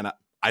person. And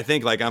I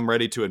think I'm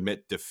ready to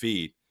admit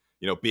defeat.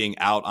 Being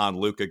out on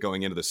Luka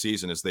going into the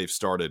season as they've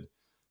started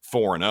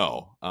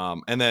 4-0,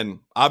 and then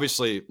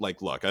obviously,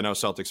 look, I know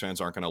Celtics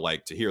fans aren't going to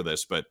like to hear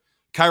this, but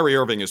Kyrie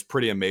Irving is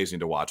pretty amazing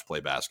to watch play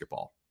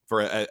basketball.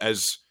 For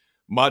as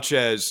much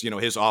as,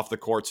 his off the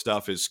court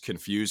stuff is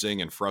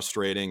confusing and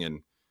frustrating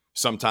and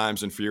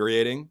sometimes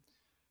infuriating.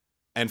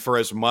 And for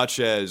as much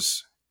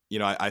as,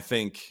 I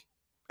think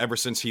ever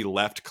since he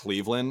left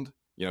Cleveland,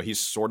 he's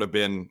sort of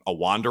been a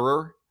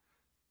wanderer.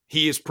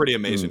 He is pretty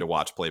amazing to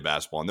watch play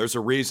basketball. And there's a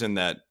reason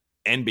that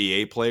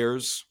NBA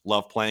players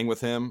love playing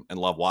with him and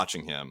love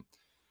watching him.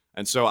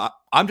 And so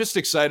I'm just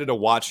excited to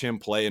watch him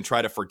play and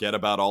try to forget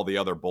about all the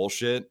other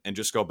bullshit and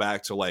just go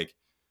back to like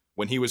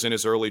when he was in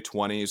his early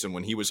 20s and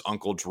when he was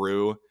Uncle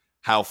Jrue,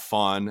 how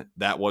fun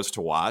that was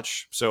to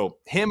watch. So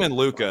him and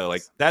Luka,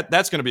 like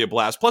that's going to be a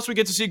blast. Plus we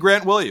get to see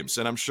Grant Williams,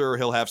 and I'm sure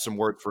he'll have some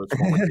work for his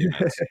former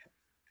teammates.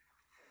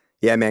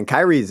 Yeah, man,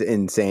 Kyrie's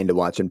insane to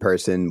watch in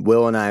person.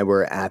 Will and I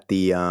were at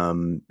the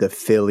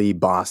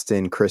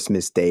Philly-Boston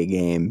Christmas Day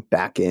game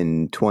back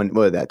in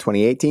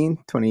 2018,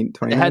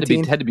 2019?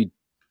 It had to be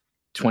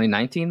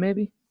 2019,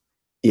 maybe?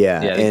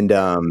 Yeah.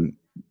 And,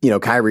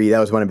 Kyrie, that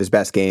was one of his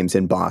best games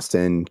in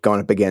Boston, going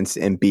up against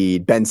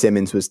Embiid. Ben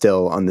Simmons was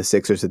still on the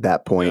Sixers at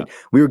that point. Yeah.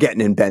 We were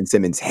getting in Ben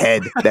Simmons'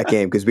 head that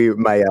game because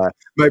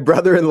my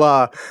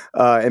brother-in-law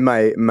and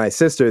my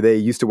sister, they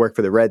used to work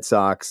for the Red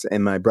Sox,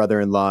 and my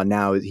brother-in-law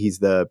now he's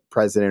the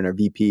president or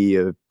VP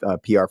of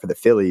PR for the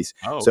Phillies.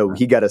 So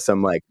he got us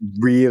some like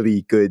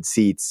really good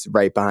seats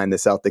right behind the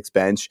Celtics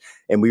bench,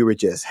 and we were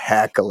just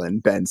heckling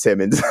Ben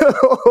Simmons.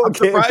 I'm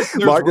surprised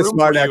there's Marcus room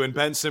Smart for you in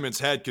Ben Simmons'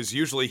 head, because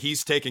usually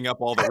he's taking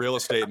up all the real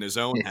estate in his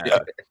own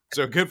head.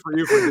 So good for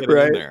you for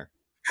getting in there.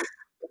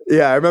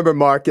 Yeah, I remember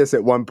Marcus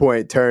at one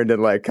point turned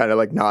and like kind of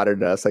like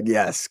nodded at us like,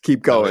 yes,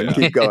 keep going,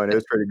 keep going. It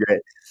was pretty great.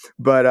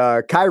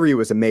 But Kyrie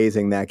was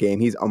amazing that game.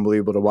 He's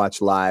unbelievable to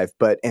watch live.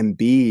 But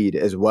Embiid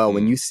as well,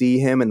 when you see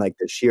him and like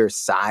the sheer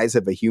size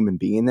of a human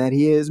being that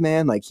he is,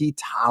 man, like he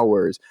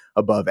towers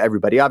above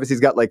everybody. Obviously,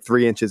 he's got like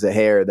 3 inches of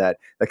hair that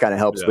kind of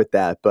helps with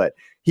that. But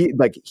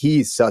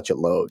he's such a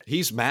load.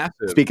 He's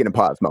massive. Speaking of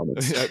pause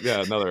moments.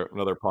 Yeah,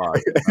 another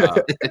pause.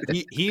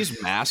 He's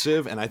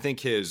massive, and I think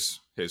his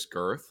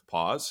girth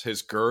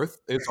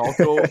is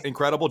also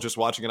incredible just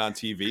watching it on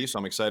TV. So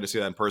I'm excited to see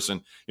that in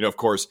person. Of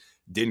course,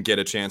 didn't get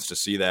a chance to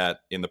see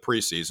that in the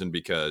preseason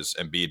because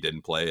Embiid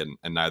didn't play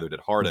and neither did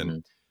Harden. Mm-hmm.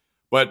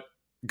 But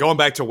going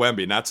back to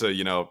Wemby, not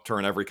to,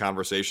 turn every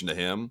conversation to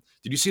him.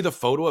 Did you see the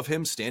photo of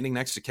him standing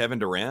next to Kevin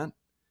Durant?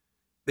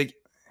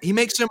 He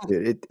makes him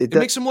it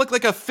makes him look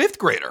like a 5th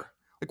grader.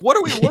 Like, what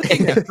are we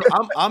looking at?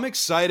 I'm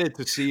excited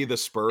to see the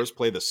Spurs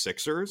play the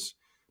Sixers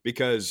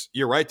because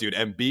you're right, dude.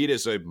 Embiid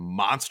is a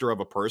monster of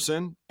a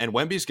person, and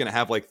Wemby's going to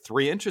have like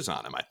 3 inches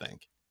on him, I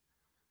think.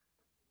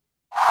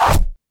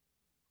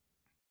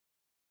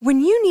 When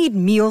you need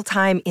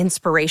mealtime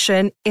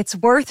inspiration, it's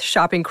worth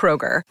shopping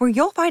Kroger, where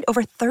you'll find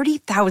over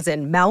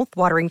 30,000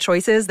 mouth-watering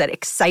choices that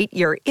excite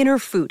your inner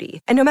foodie.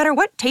 And no matter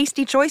what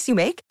tasty choice you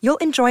make, you'll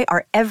enjoy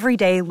our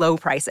everyday low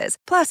prices,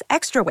 plus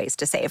extra ways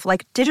to save,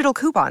 like digital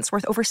coupons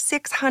worth over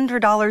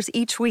 $600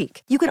 each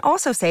week. You can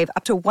also save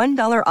up to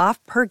 $1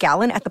 off per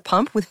gallon at the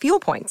pump with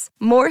fuel points.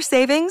 More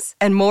savings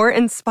and more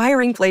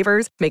inspiring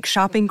flavors make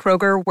shopping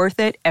Kroger worth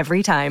it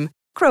every time.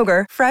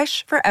 Kroger,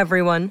 fresh for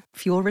everyone.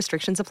 Fuel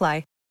restrictions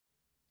apply.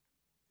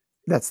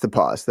 That's the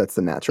pause. That's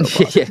the natural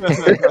pause. Yeah,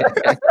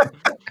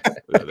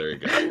 there you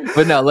go.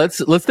 But now let's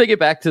take it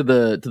back to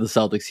the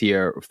Celtics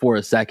here for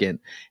a second.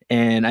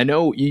 And I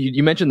know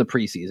you mentioned the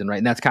preseason, right?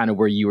 And that's kind of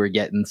where you were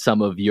getting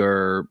some of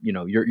your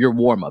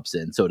warm-ups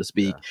in, so to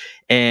speak.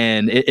 Yeah.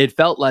 And it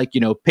felt like,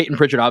 Peyton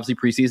Pritchard, obviously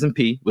preseason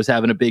P, was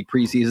having a big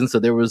preseason. So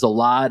there was a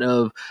lot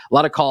of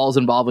calls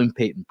involving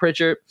Peyton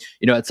Pritchard.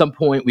 At some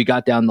point we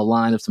got down the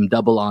line of some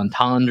double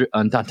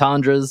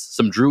entendres,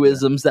 some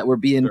Jrueisms that were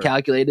being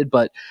calculated,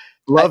 but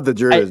love the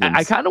Jrueisms.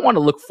 I kind of want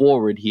to look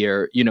forward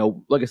here.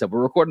 Like I said,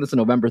 we're recording this on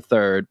November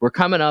 3rd. We're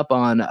coming up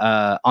on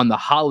the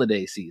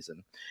holiday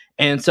season.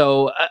 And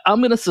so I'm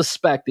going to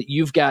suspect that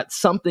you've got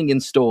something in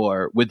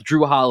store with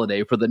Jrue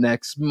Holiday for the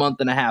next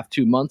month and a half,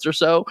 2 months or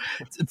so.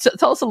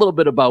 Tell us a little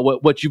bit about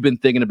what you've been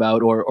thinking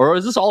about, or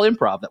is this all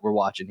improv that we're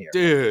watching here?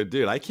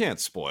 Dude, I can't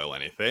spoil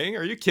anything.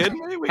 Are you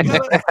kidding me? We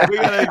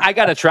gotta I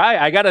gotta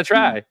try.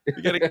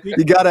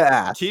 You gotta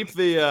ask.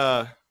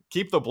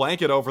 Keep the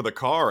blanket over the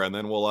car, and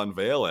then we'll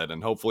unveil it,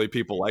 and hopefully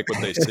people like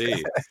what they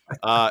see.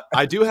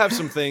 I do have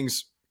some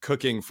things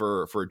cooking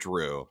for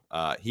Jrue.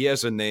 He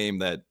has a name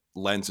that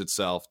lends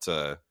itself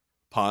to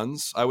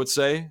puns, I would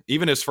say,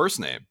 even his first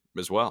name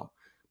as well,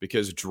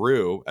 because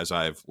Jrue, as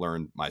I've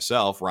learned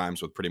myself,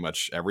 rhymes with pretty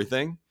much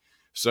everything.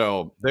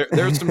 So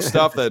there's some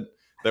stuff that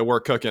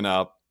we're cooking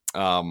up.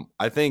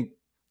 I think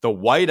the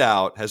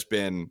whiteout has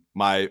been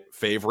my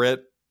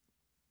favorite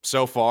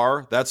so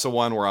far. That's the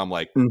one where I'm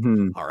like,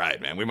 all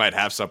right, man, we might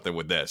have something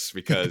with this,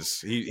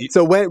 because he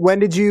So when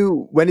did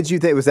you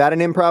think, was that an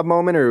improv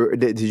moment, or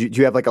do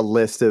you have like a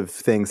list of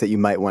things that you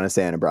might want to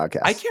say on a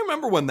broadcast? I can't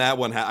remember when that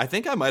one I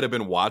think I might have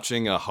been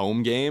watching a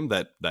home game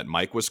that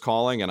Mike was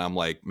calling, and I'm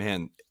like,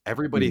 man,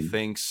 everybody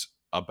thinks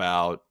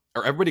about,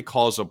 or everybody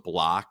calls a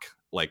block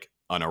like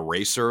an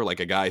eraser, like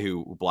a guy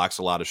who blocks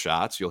a lot of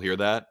shots. You'll hear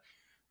that.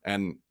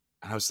 And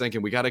And I was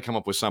thinking, we got to come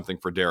up with something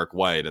for Derrick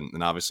White.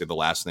 And obviously the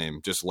last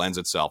name just lends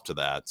itself to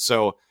that.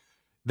 So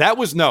that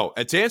was no.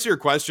 And to answer your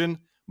question,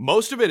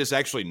 most of it is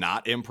actually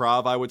not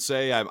improv, I would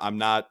say. I'm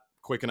not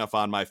quick enough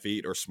on my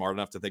feet or smart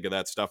enough to think of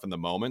that stuff in the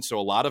moment. So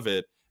a lot of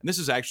it, and this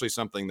is actually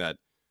something that,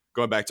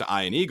 going back to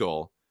Ian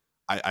Eagle,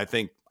 I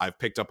think I've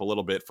picked up a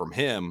little bit from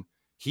him.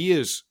 He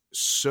is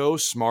so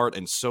smart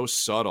and so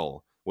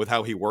subtle with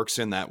how he works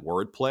in that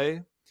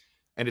wordplay.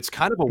 And it's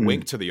kind of a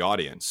wink to the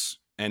audience.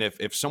 And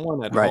if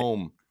someone at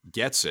home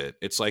gets it,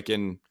 it's like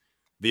in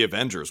the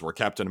Avengers where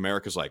Captain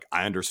America's like,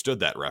 I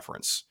understood that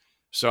reference.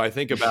 So I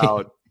think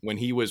about when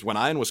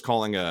Ian was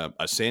calling a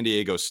San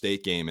Diego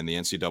State game in the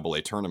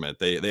NCAA tournament,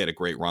 they had a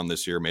great run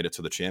this year, made it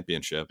to the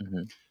championship.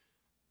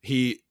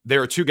 Mm-hmm.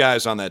 There are two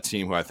guys on that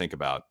team who I think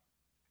about.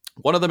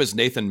 One of them is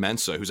Nathan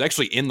Mensah, who's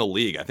actually in the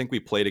league. I think we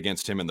played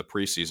against him in the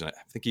preseason. I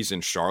think he's in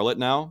Charlotte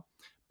now.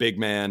 Big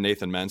man,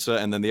 Nathan Mensah.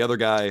 And then the other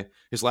guy,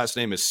 his last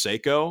name is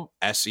Seiko,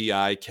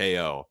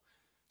 Seiko.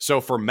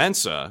 So for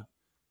Mensah,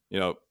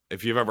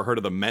 if you've ever heard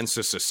of the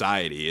Mensa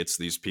Society, it's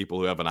these people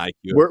who have an IQ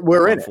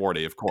we're of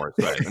 40, of course.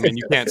 Right? I mean,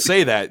 you can't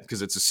say that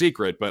because it's a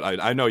secret, but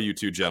I know you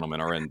two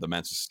gentlemen are in the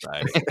Mensa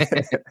Society.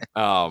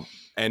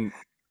 And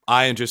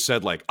Ian just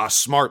said, like, a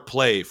smart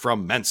play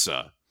from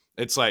Mensa.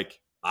 It's like,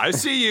 I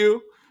see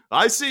you,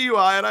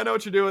 Ian. I know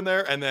what you're doing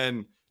there. And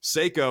then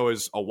Seiko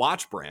is a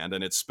watch brand,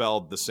 and it's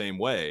spelled the same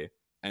way.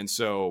 And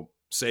so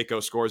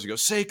Seiko scores. He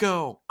goes,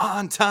 Seiko,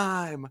 on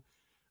time.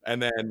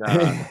 And then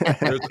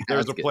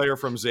there's a player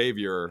from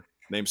Xavier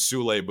named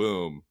Sule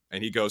Boom,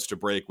 and he goes to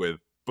break with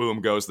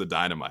boom goes the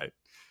dynamite.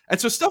 And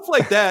so stuff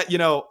like that,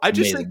 I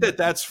just think that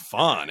that's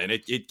fun. And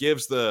it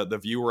gives the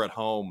viewer at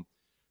home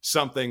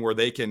something where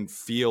they can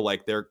feel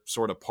like they're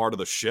sort of part of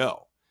the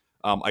show.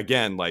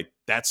 Again, like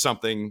that's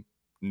something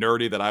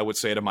nerdy that I would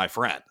say to my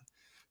friend.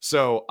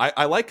 So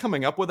I like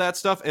coming up with that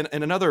stuff. And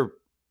another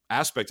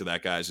aspect of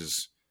that, guys,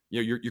 is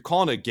you're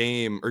calling a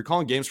game, or you're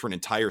calling games for an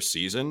entire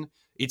season.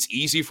 It's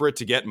easy for it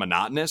to get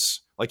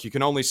monotonous. Like you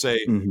can only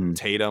say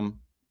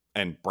Tatum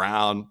and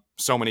Brown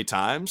so many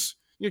times.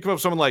 You come up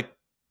with someone like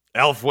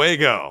El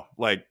Fuego.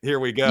 Like, here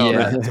we go.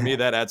 Yeah. To me,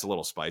 that adds a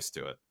little spice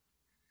to it.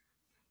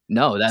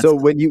 No, that's so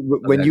when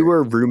you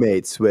were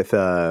roommates with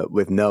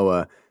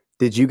Noah,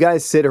 did you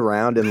guys sit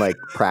around and like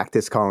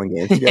practice calling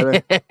games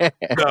together?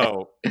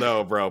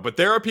 No, bro. But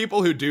there are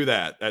people who do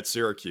that at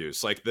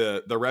Syracuse. Like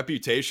the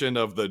reputation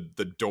of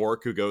the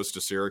dork who goes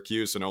to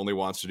Syracuse and only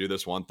wants to do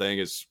this one thing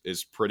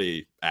is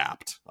pretty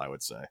apt, I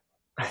would say.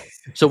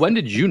 So when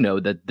did you know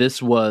that this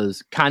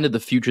was kind of the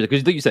future?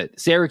 Because like you said,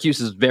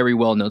 Syracuse is very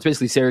well known. It's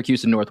basically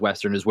Syracuse and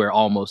Northwestern is where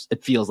almost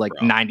it feels like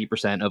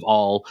 90% of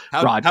all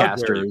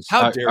broadcasters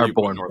are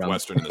born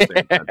Northwestern in the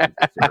same country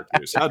as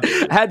Syracuse. How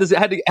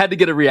dare you? had to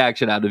get a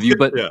reaction out of you.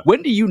 But Yeah.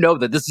 when do you know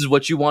that this is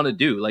what you want to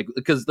do? Like,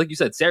 because like you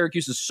said,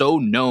 Syracuse is so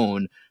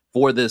known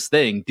for this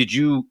thing. Did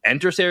you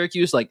enter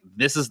Syracuse like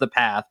this is the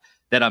path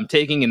that I'm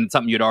taking, and it's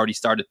something you'd already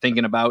started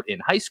thinking about in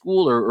high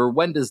school, or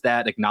when does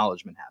that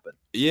acknowledgement happen?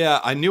 Yeah,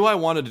 I knew I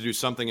wanted to do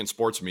something in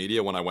sports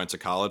media when I went to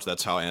college.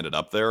 That's how I ended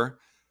up there.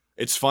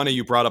 It's funny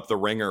you brought up the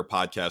Ringer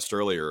podcast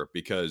earlier,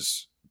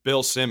 because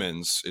Bill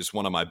Simmons is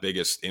one of my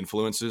biggest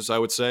influences, I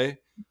would say.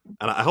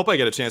 And I hope I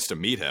get a chance to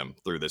meet him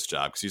through this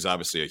job, because he's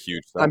obviously a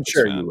huge Celtics I'm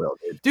sure fan. you will,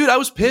 Dude, I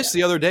was pissed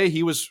the other day.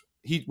 He was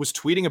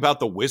tweeting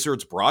about the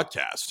Wizards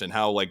broadcast and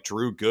how like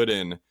Drew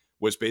Gooden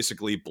was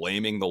basically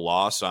blaming the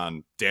loss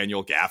on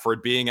Daniel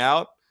Gafford being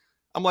out.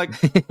 I'm like,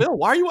 Bill,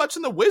 why are you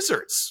watching the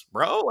Wizards,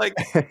 bro? Like,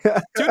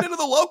 tune into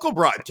the local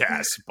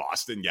broadcast,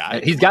 Boston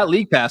guy. He's got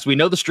League Pass. We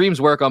know the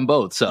streams work on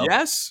both. So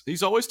Yes,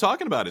 he's always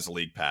talking about his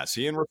League Pass.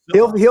 He and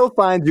Rusilla. He'll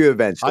find you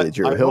eventually,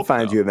 Drew. He'll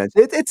find you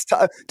eventually. It's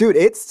tough, dude.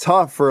 It's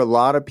tough for a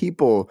lot of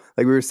people,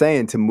 like we were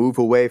saying, to move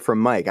away from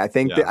Mike. I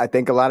think I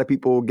think a lot of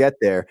people will get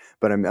there,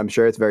 but I'm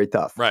sure it's very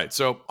tough. Right.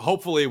 So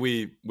hopefully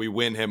we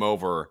win him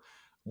over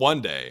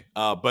one day.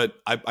 But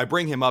I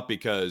bring him up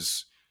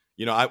because,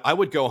 I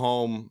would go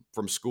home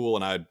from school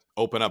and I'd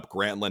open up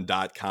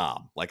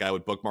Grantland.com. Like I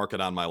would bookmark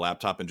it on my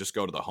laptop and just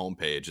go to the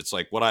homepage. It's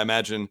like what I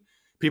imagine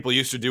people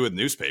used to do with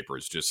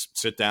newspapers. Just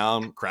sit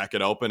down, crack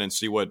it open, and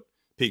see what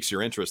piques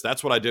your interest.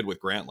 That's what I did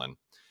with Grantland.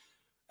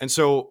 And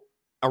so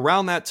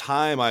around that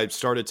time, I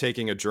started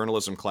taking a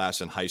journalism class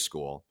in high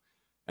school,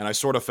 and I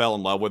sort of fell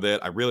in love with it.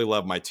 I really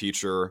loved my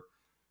teacher.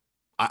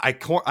 I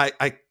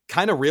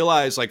kind of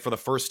realized, like, for the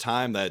first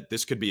time that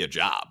this could be a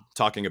job,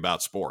 talking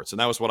about sports. And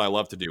that was what I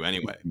love to do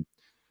anyway.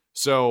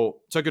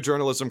 So took a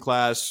journalism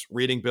class,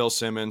 reading Bill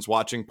Simmons,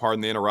 watching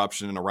Pardon the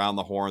Interruption and Around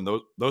the Horn.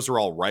 Those are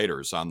all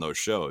writers on those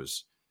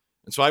shows.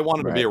 And so I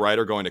wanted to be a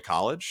writer going to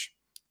college.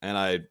 And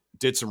I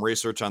did some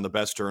research on the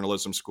best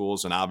journalism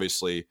schools. And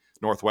obviously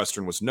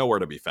Northwestern was nowhere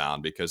to be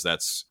found, because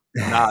that's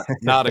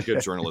not a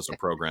good journalism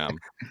program.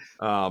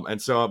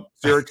 And so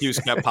Syracuse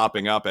kept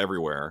popping up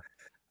everywhere.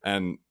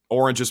 And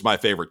orange is my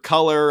favorite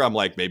color. I'm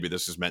like, maybe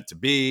this is meant to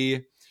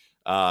be.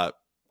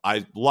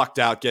 I lucked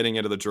out getting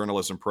into the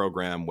journalism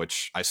program,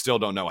 which I still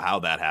don't know how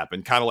that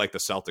happened. Kind of like the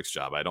Celtics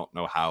job. I don't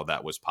know how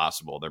that was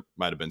possible. There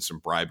might have been some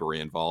bribery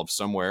involved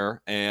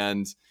somewhere.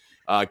 And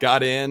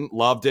Got in,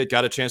 loved it,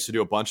 got a chance to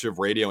do a bunch of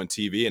radio and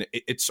TV. And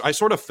I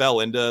sort of fell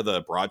into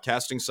the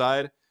broadcasting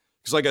side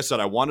because, like I said,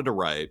 I wanted to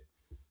write.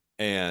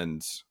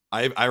 And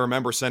I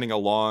remember sending a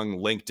long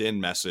LinkedIn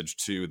message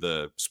to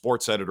the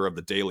sports editor of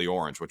the Daily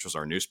Orange, which was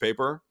our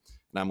newspaper.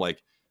 And I'm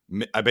like,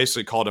 I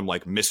basically called him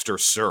like Mr.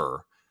 Sir.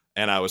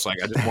 And I was like,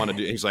 I just want to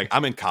do, he's like,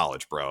 I'm in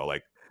college, bro.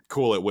 Like,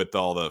 cool it with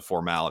all the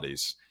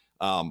formalities.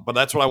 But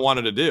that's what I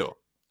wanted to do.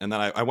 And then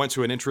I went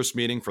to an interest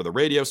meeting for the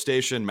radio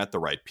station, met the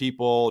right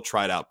people,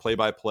 tried out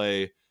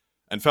play-by-play,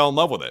 and fell in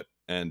love with it.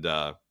 And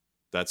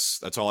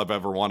that's all I've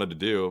ever wanted to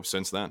do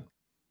since then.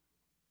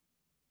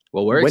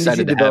 Well, we're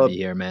excited to have you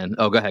here, man.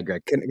 Oh, go ahead,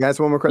 Greg. Can I ask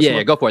one more question?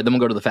 Yeah, go for it. Then we'll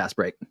go to the fast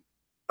break.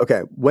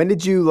 Okay. When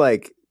did you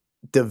like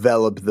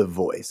develop the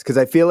voice? Because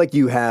I feel like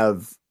you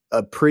have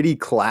a pretty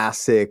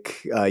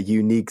classic,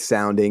 unique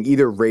sounding,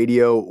 either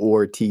radio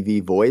or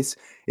TV voice.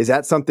 Is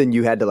that something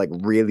you had to like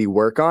really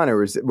work on,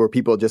 or were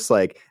people just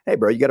like, hey,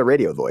 bro, you got a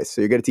radio voice,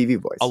 so you got a TV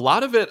voice? A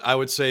lot of it, I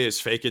would say,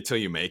 is fake it till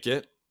you make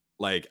it.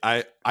 Like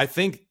I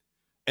think,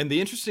 and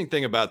the interesting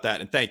thing about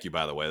that, and thank you,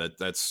 by the way,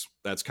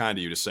 that's kind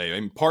of you to say. I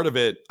mean, part of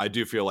it, I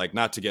do feel like,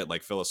 not to get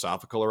like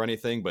philosophical or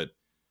anything, but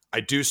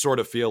I do sort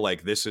of feel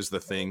like this is the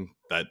thing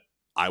that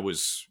I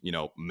was,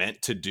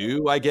 meant to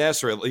do, I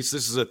guess, or at least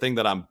this is a thing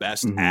that I'm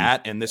best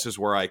at. And this is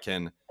where I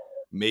can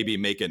maybe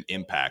make an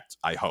impact,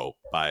 I hope,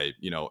 by,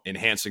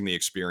 enhancing the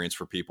experience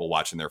for people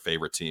watching their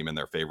favorite team and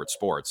their favorite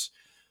sports.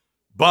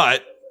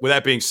 But with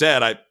that being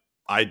said,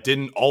 I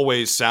didn't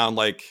always sound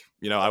like,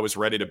 I was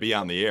ready to be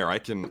on the air.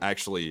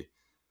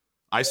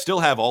 I still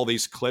have all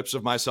these clips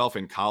of myself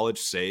in college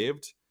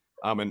saved.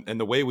 And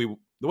the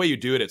way you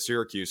do it at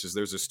Syracuse is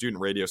there's a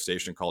student radio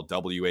station called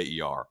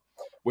WAER,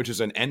 which is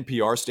an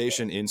NPR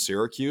station in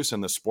Syracuse,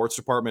 and the sports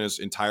department is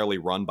entirely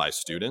run by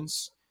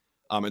students,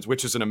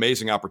 which is an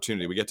amazing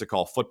opportunity. We get to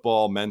call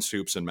football, men's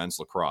hoops, and men's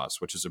lacrosse,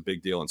 which is a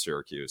big deal in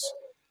Syracuse.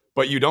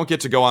 But you don't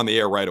get to go on the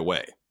air right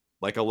away.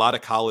 Like a lot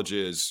of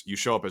colleges, you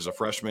show up as a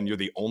freshman, you're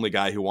the only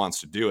guy who wants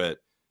to do it,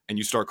 and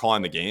you start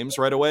calling the games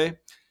right away.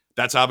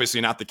 That's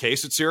obviously not the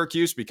case at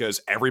Syracuse because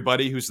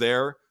everybody who's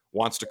there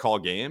wants to call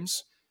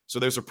games. So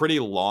there's a pretty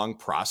long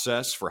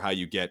process for how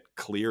you get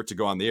clear to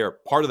go on the air.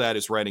 Part of that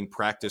is writing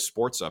practice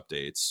sports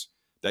updates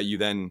that you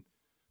then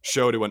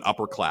show to an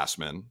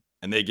upperclassman,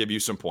 and they give you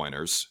some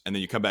pointers, and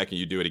then you come back and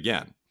you do it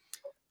again.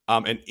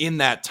 And in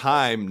that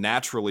time,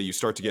 naturally, you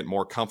start to get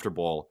more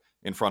comfortable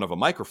in front of a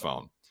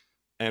microphone.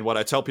 And what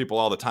I tell people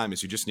all the time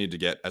is you just need to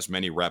get as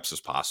many reps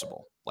as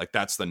possible. Like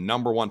that's the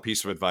number one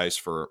piece of advice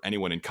for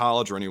anyone in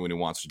college or anyone who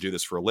wants to do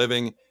this for a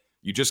living.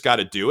 You just got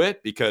to do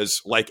it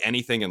because like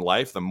anything in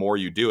life, the more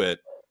you do it,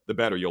 the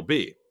better you'll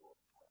be.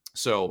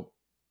 So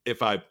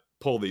if I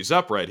pull these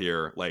up right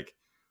here, like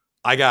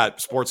I got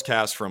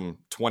Sportscast from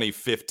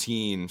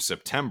 2015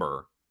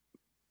 September.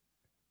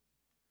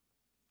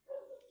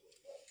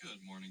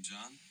 Good morning,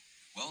 John.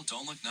 Well,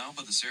 don't look now,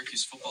 but the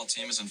Syracuse football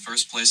team is in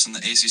first place in the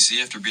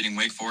ACC after beating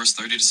Wake Forest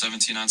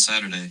 30-17 on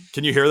Saturday.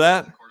 Can you hear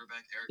that?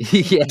 Quarterback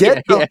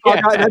Eric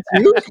That's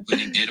you?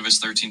 completing 8 of his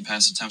 13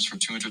 pass attempts for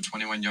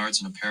 221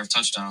 yards and a pair of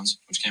touchdowns,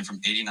 which came from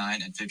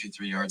 89 and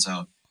 53 yards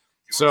out.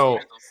 So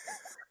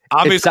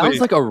obviously, it sounds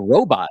like a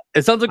robot.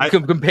 It sounds like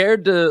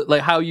compared to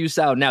like how you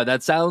sound now,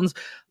 that sounds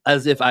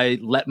as if I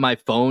let my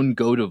phone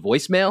go to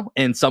voicemail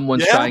and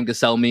someone's trying to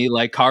sell me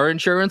like car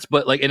insurance,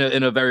 but like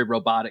in a very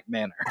robotic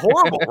manner.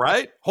 Horrible,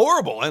 right?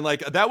 Horrible. And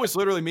like that was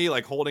literally me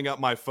like holding up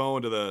my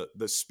phone to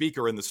the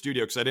speaker in the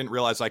studio because I didn't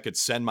realize I could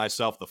send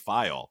myself the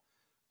file.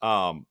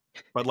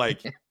 But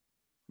like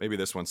maybe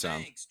this one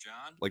sounds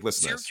like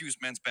listen to this. Syracuse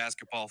men's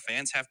basketball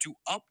fans have to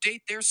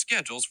update their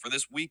schedules for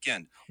this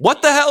weekend.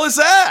 What the hell is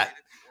that?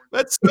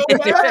 That's so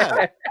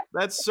bad.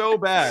 That's so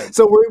bad.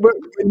 So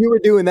when you were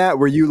doing that,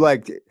 were you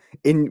like,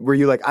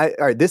 all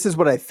right, this is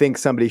what I think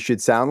somebody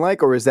should sound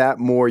like, or is that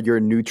more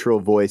your neutral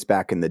voice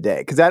back in the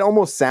day? Because that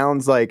almost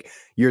sounds like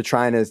you're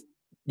trying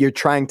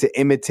to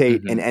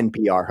imitate an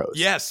NPR host.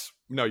 Yes.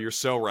 No, you're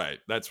so right.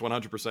 That's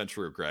 100%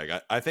 true, Greg.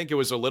 I think it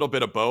was a little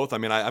bit of both. I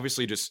mean, I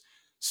obviously just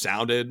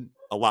sounded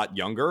a lot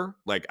younger.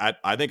 Like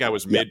I think I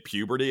was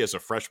mid-puberty as a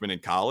freshman in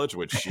college,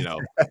 which,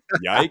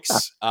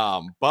 yikes.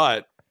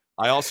 But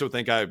I also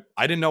think I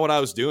didn't know what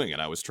I was doing,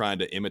 and I was trying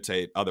to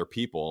imitate other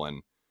people.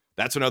 And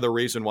that's another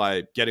reason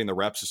why getting the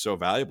reps is so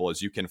valuable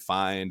is you can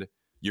find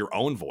your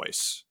own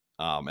voice.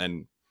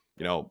 And,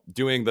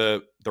 doing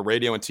the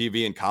radio and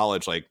TV in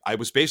college, like I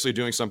was basically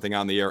doing something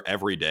on the air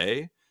every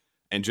day.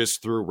 And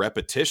just through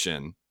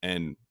repetition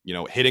and,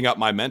 hitting up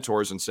my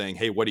mentors and saying,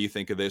 hey, what do you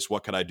think of this?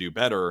 What could I do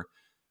better?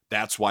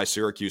 That's why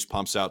Syracuse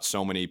pumps out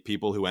so many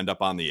people who end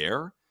up on the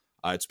air.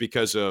 It's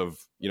because of,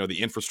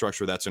 the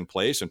infrastructure that's in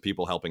place and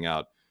people helping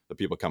out the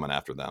people coming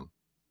after them.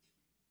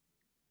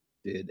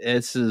 Dude,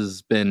 this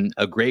has been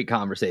a great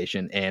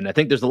conversation, and I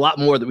think there's a lot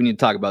more that we need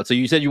to talk about. So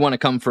you said you want to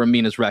come for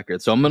Amina's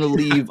record, so I'm going to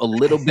leave a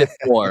little bit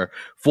more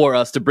for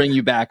us to bring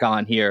you back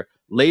on here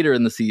later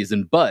in the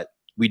season, but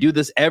we do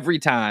this every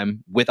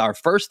time with our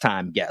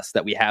first-time guests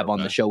that we have on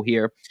the show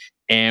here,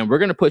 and we're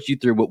going to put you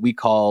through what we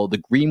call the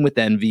Green with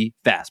Envy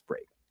Fast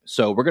Break.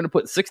 So we're going to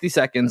put 60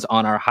 seconds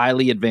on our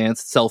highly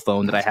advanced cell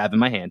phone that I have in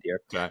my hand here.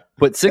 Okay.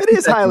 Put 60 It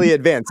is highly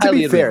advanced. To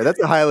be fair, that's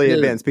a highly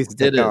advanced piece of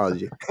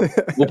technology.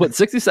 We'll put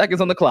 60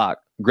 seconds on the clock.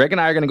 Greg and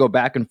I are going to go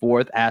back and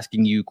forth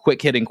asking you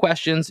quick hitting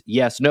questions.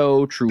 Yes,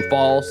 no, true,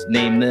 false,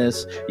 name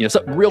this,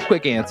 some real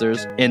quick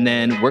answers. And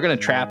then we're going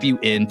to trap you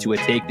into a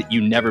take that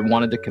you never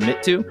wanted to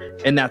commit to.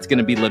 And that's going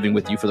to be living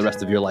with you for the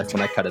rest of your life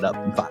when I cut it up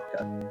in Final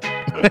Cut.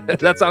 Does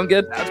that sound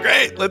good? That's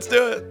great. Let's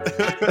do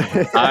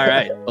it. All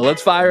right. Well,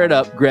 let's fire it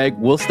up. Greg,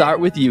 we'll start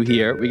with you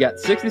here. We got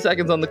 60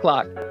 seconds on the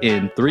clock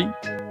in 3,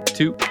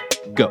 2,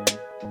 go.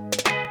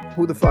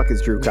 Who the fuck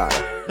is Jrue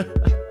Holiday?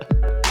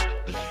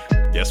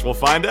 Guess we'll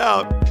find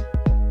out.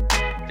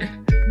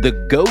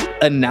 The GOAT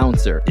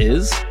announcer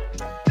is...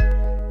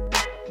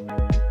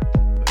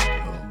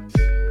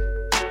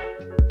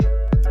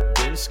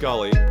 Vin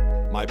Scully,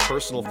 my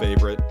personal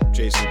favorite,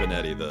 Jason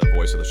Benetti, the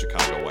voice of the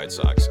Chicago White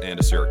Sox, and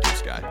a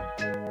Syracuse guy.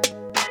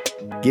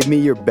 Give me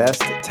your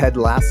best Ted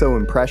Lasso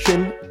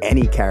impression,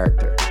 any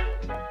character.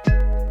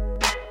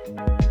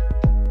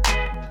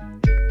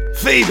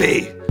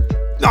 Phoebe,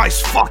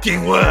 nice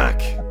fucking work.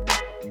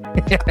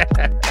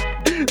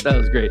 That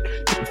was great.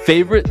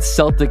 Favorite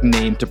Celtic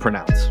name to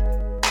pronounce?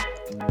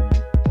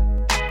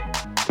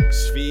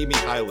 Svi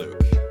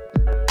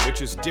Mihailuk,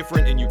 which is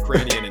different in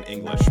Ukrainian and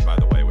English, by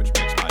the way, which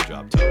makes my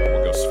job tough.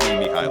 We'll go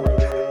Svi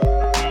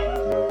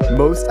Mihailuk.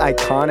 Most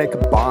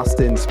iconic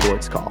Boston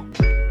sports call.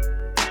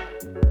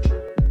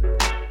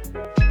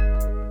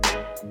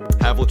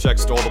 Havlicek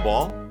stole the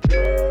ball.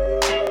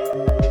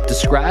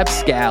 Describe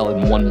Scal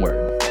in one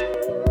word.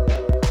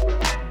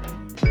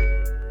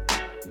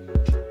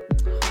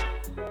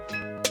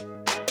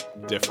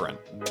 Different.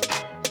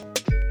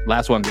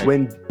 Last one,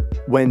 Greg.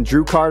 When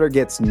Jrue Holiday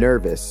gets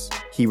nervous,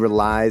 he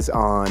relies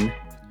on...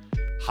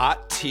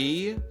 Hot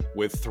tea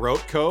with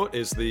throat coat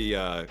is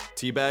the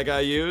tea bag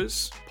I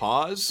use.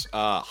 Pause.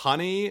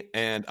 Honey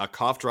and a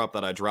cough drop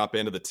that I drop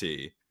into the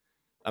tea.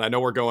 And I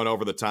know we're going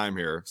over the time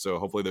here, so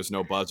hopefully there's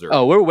no buzzer.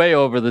 Oh, we're way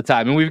over the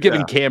time. And we've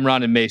given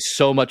Cameron and May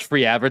so much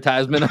free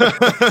advertisement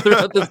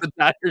throughout this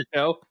entire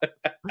show.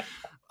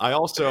 I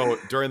also,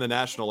 during the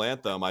national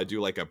anthem, I do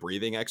like a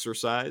breathing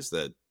exercise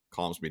that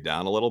calms me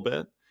down a little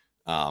bit.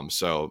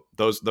 So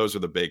those are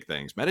the big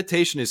things.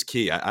 Meditation is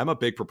key. I'm a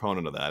big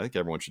proponent of that. I think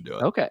everyone should do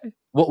it. Okay.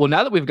 Well,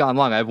 now that we've gone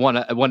long, I have one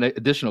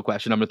additional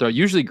question I'm going to throw.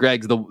 Usually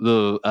Greg's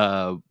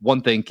the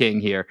one thing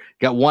king here.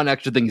 Got one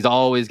extra thing he's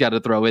always got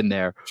to throw in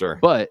there. Sure.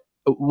 But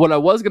what I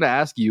was going to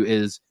ask you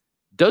is,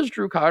 does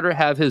Jrue Holiday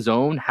have his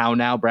own How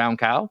Now Brown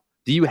Cow?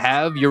 Do you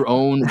have your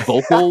own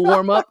vocal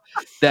warm up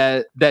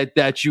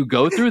that you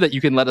go through that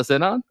you can let us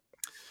in on?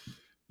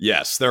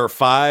 Yes, there are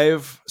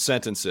 5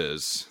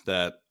 sentences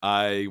that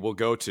I will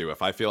go to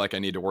if I feel like I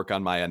need to work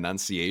on my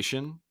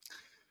enunciation.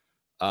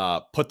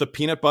 Put the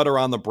peanut butter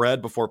on the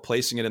bread before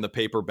placing it in the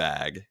paper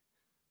bag.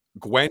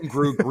 Gwen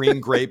grew green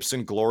grapes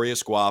and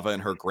glorious guava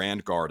in her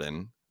grand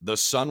garden. The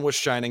sun was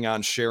shining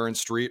on Sharon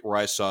Street where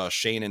I saw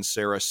Shane and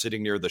Sarah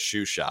sitting near the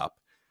shoe shop.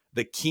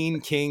 The keen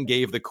king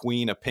gave the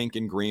queen a pink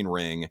and green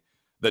ring.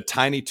 The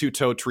tiny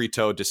two-toe tree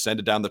toad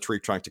descended down the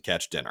tree trunk to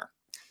catch dinner.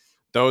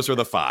 Those are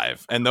the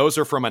 5. And those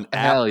are from an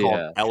app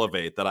called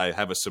Elevate that I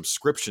have a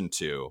subscription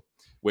to,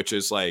 which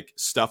is like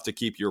stuff to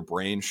keep your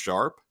brain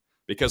sharp.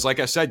 Because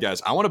like I said,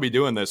 guys, I want to be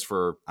doing this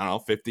for,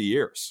 50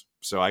 years.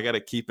 So I got to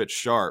keep it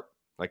sharp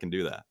if I can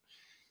do that.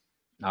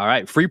 All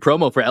right. Free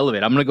promo for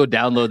Elevate. I'm going to go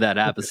download that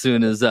app as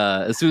soon as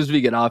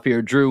we get off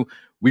here. Jrue,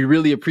 we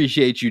really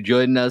appreciate you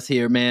joining us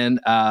here, man.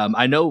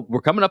 I know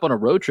we're coming up on a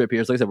road trip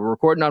here. So like I said, we're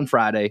recording on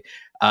Friday.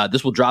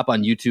 This will drop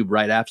on YouTube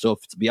right after. So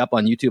if it's be up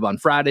on YouTube on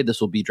Friday,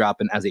 this will be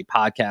dropping as a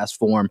podcast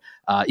form,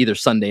 either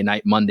Sunday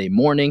night, Monday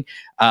morning.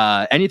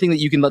 Anything that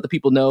you can let the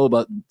people know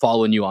about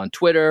following you on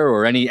Twitter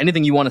or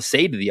anything you want to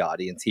say to the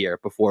audience here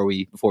before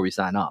we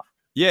sign off?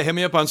 Yeah, hit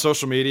me up on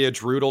social media.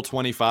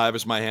 Drudel25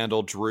 is my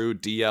handle. Jrue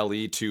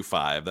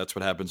DLE25. That's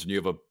what happens when you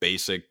have a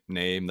basic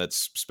name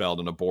that's spelled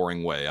in a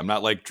boring way. I'm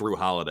not like Jrue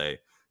Holiday.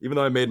 Even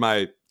though I made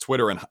my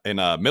Twitter in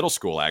middle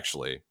school,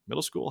 actually.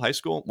 Middle school, high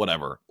school,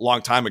 whatever.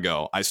 Long time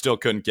ago, I still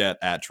couldn't get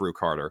at Jrue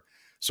Holiday.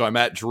 So I'm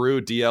at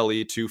Jrue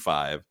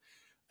DLE25.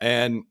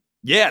 And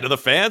yeah, to the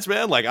fans,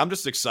 man, like I'm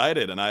just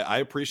excited. And I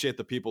appreciate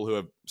the people who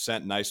have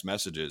sent nice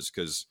messages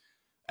because,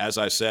 as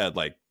I said,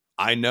 like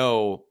I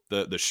know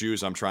the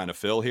shoes I'm trying to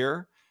fill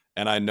here.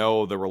 And I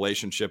know the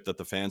relationship that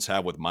the fans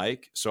have with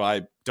Mike. So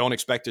I don't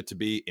expect it to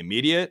be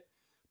immediate,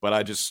 but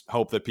I just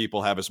hope that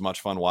people have as much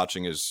fun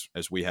watching as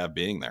we have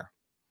being there.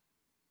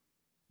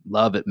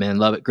 Love it, man.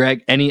 Love it.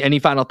 Greg, any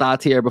final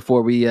thoughts here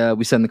before we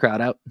send the crowd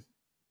out?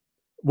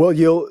 Well,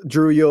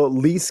 Jrue, you'll at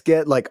least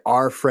get like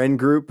our friend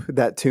group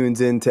that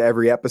tunes into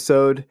every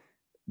episode.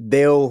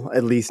 They'll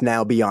at least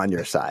now be on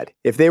your side.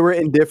 If they were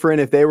indifferent,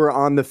 if they were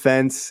on the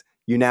fence,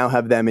 you now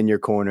have them in your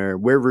corner.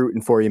 We're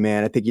rooting for you,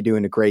 man. I think you're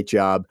doing a great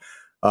job.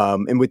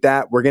 And with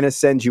that, we're going to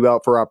send you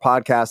out for our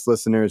podcast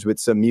listeners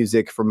with some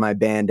music from my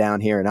band down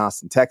here in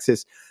Austin,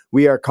 Texas.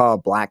 We are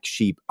called Black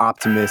Sheep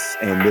Optimists,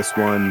 and this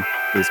one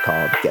is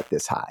called Get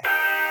This High.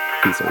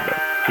 Peace,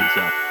 everybody. Peace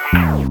out.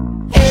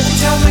 Every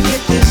time I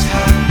get this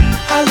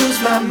high, I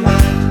lose my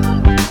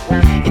mind.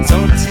 It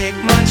don't take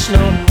much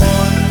no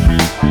more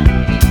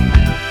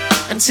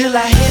until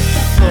I hit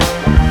the floor.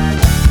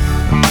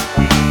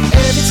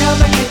 Every time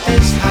I get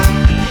this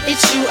high,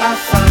 it's you I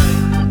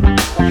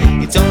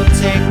find. It don't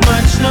take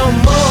much no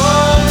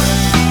more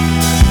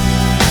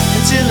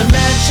until I'm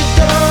at your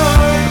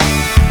door.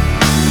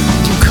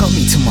 You cut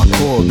me to my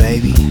core,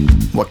 baby.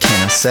 What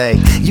can I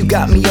say? You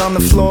got me on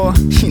the floor,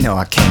 you know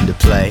I came to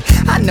play.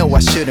 I know I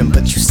shouldn't,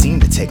 but you seem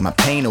to take my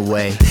pain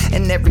away.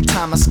 And every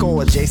time I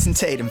score, Jason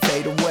Tatum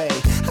fade away.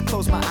 I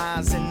close my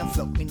eyes and I'm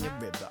floating in your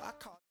river.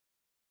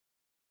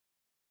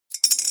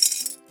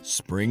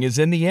 Spring is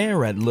in the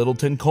air at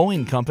Littleton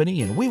Coin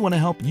Company, and we want to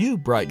help you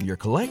brighten your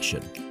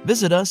collection.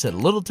 Visit us at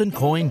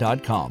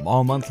littletoncoin.com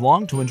all month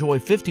long to enjoy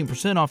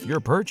 15% off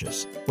your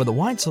purchase. With a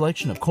wide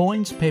selection of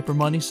coins, paper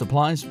money,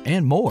 supplies,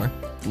 and more,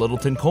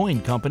 Littleton Coin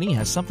Company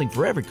has something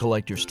for every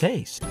collector's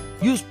taste.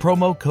 Use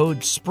promo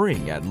code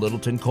SPRING at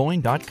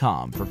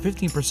littletoncoin.com for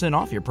 15%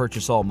 off your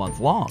purchase all month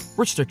long.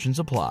 Restrictions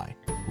apply.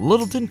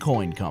 Littleton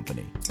Coin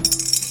Company.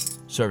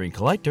 Serving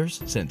collectors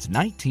since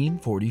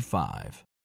 1945.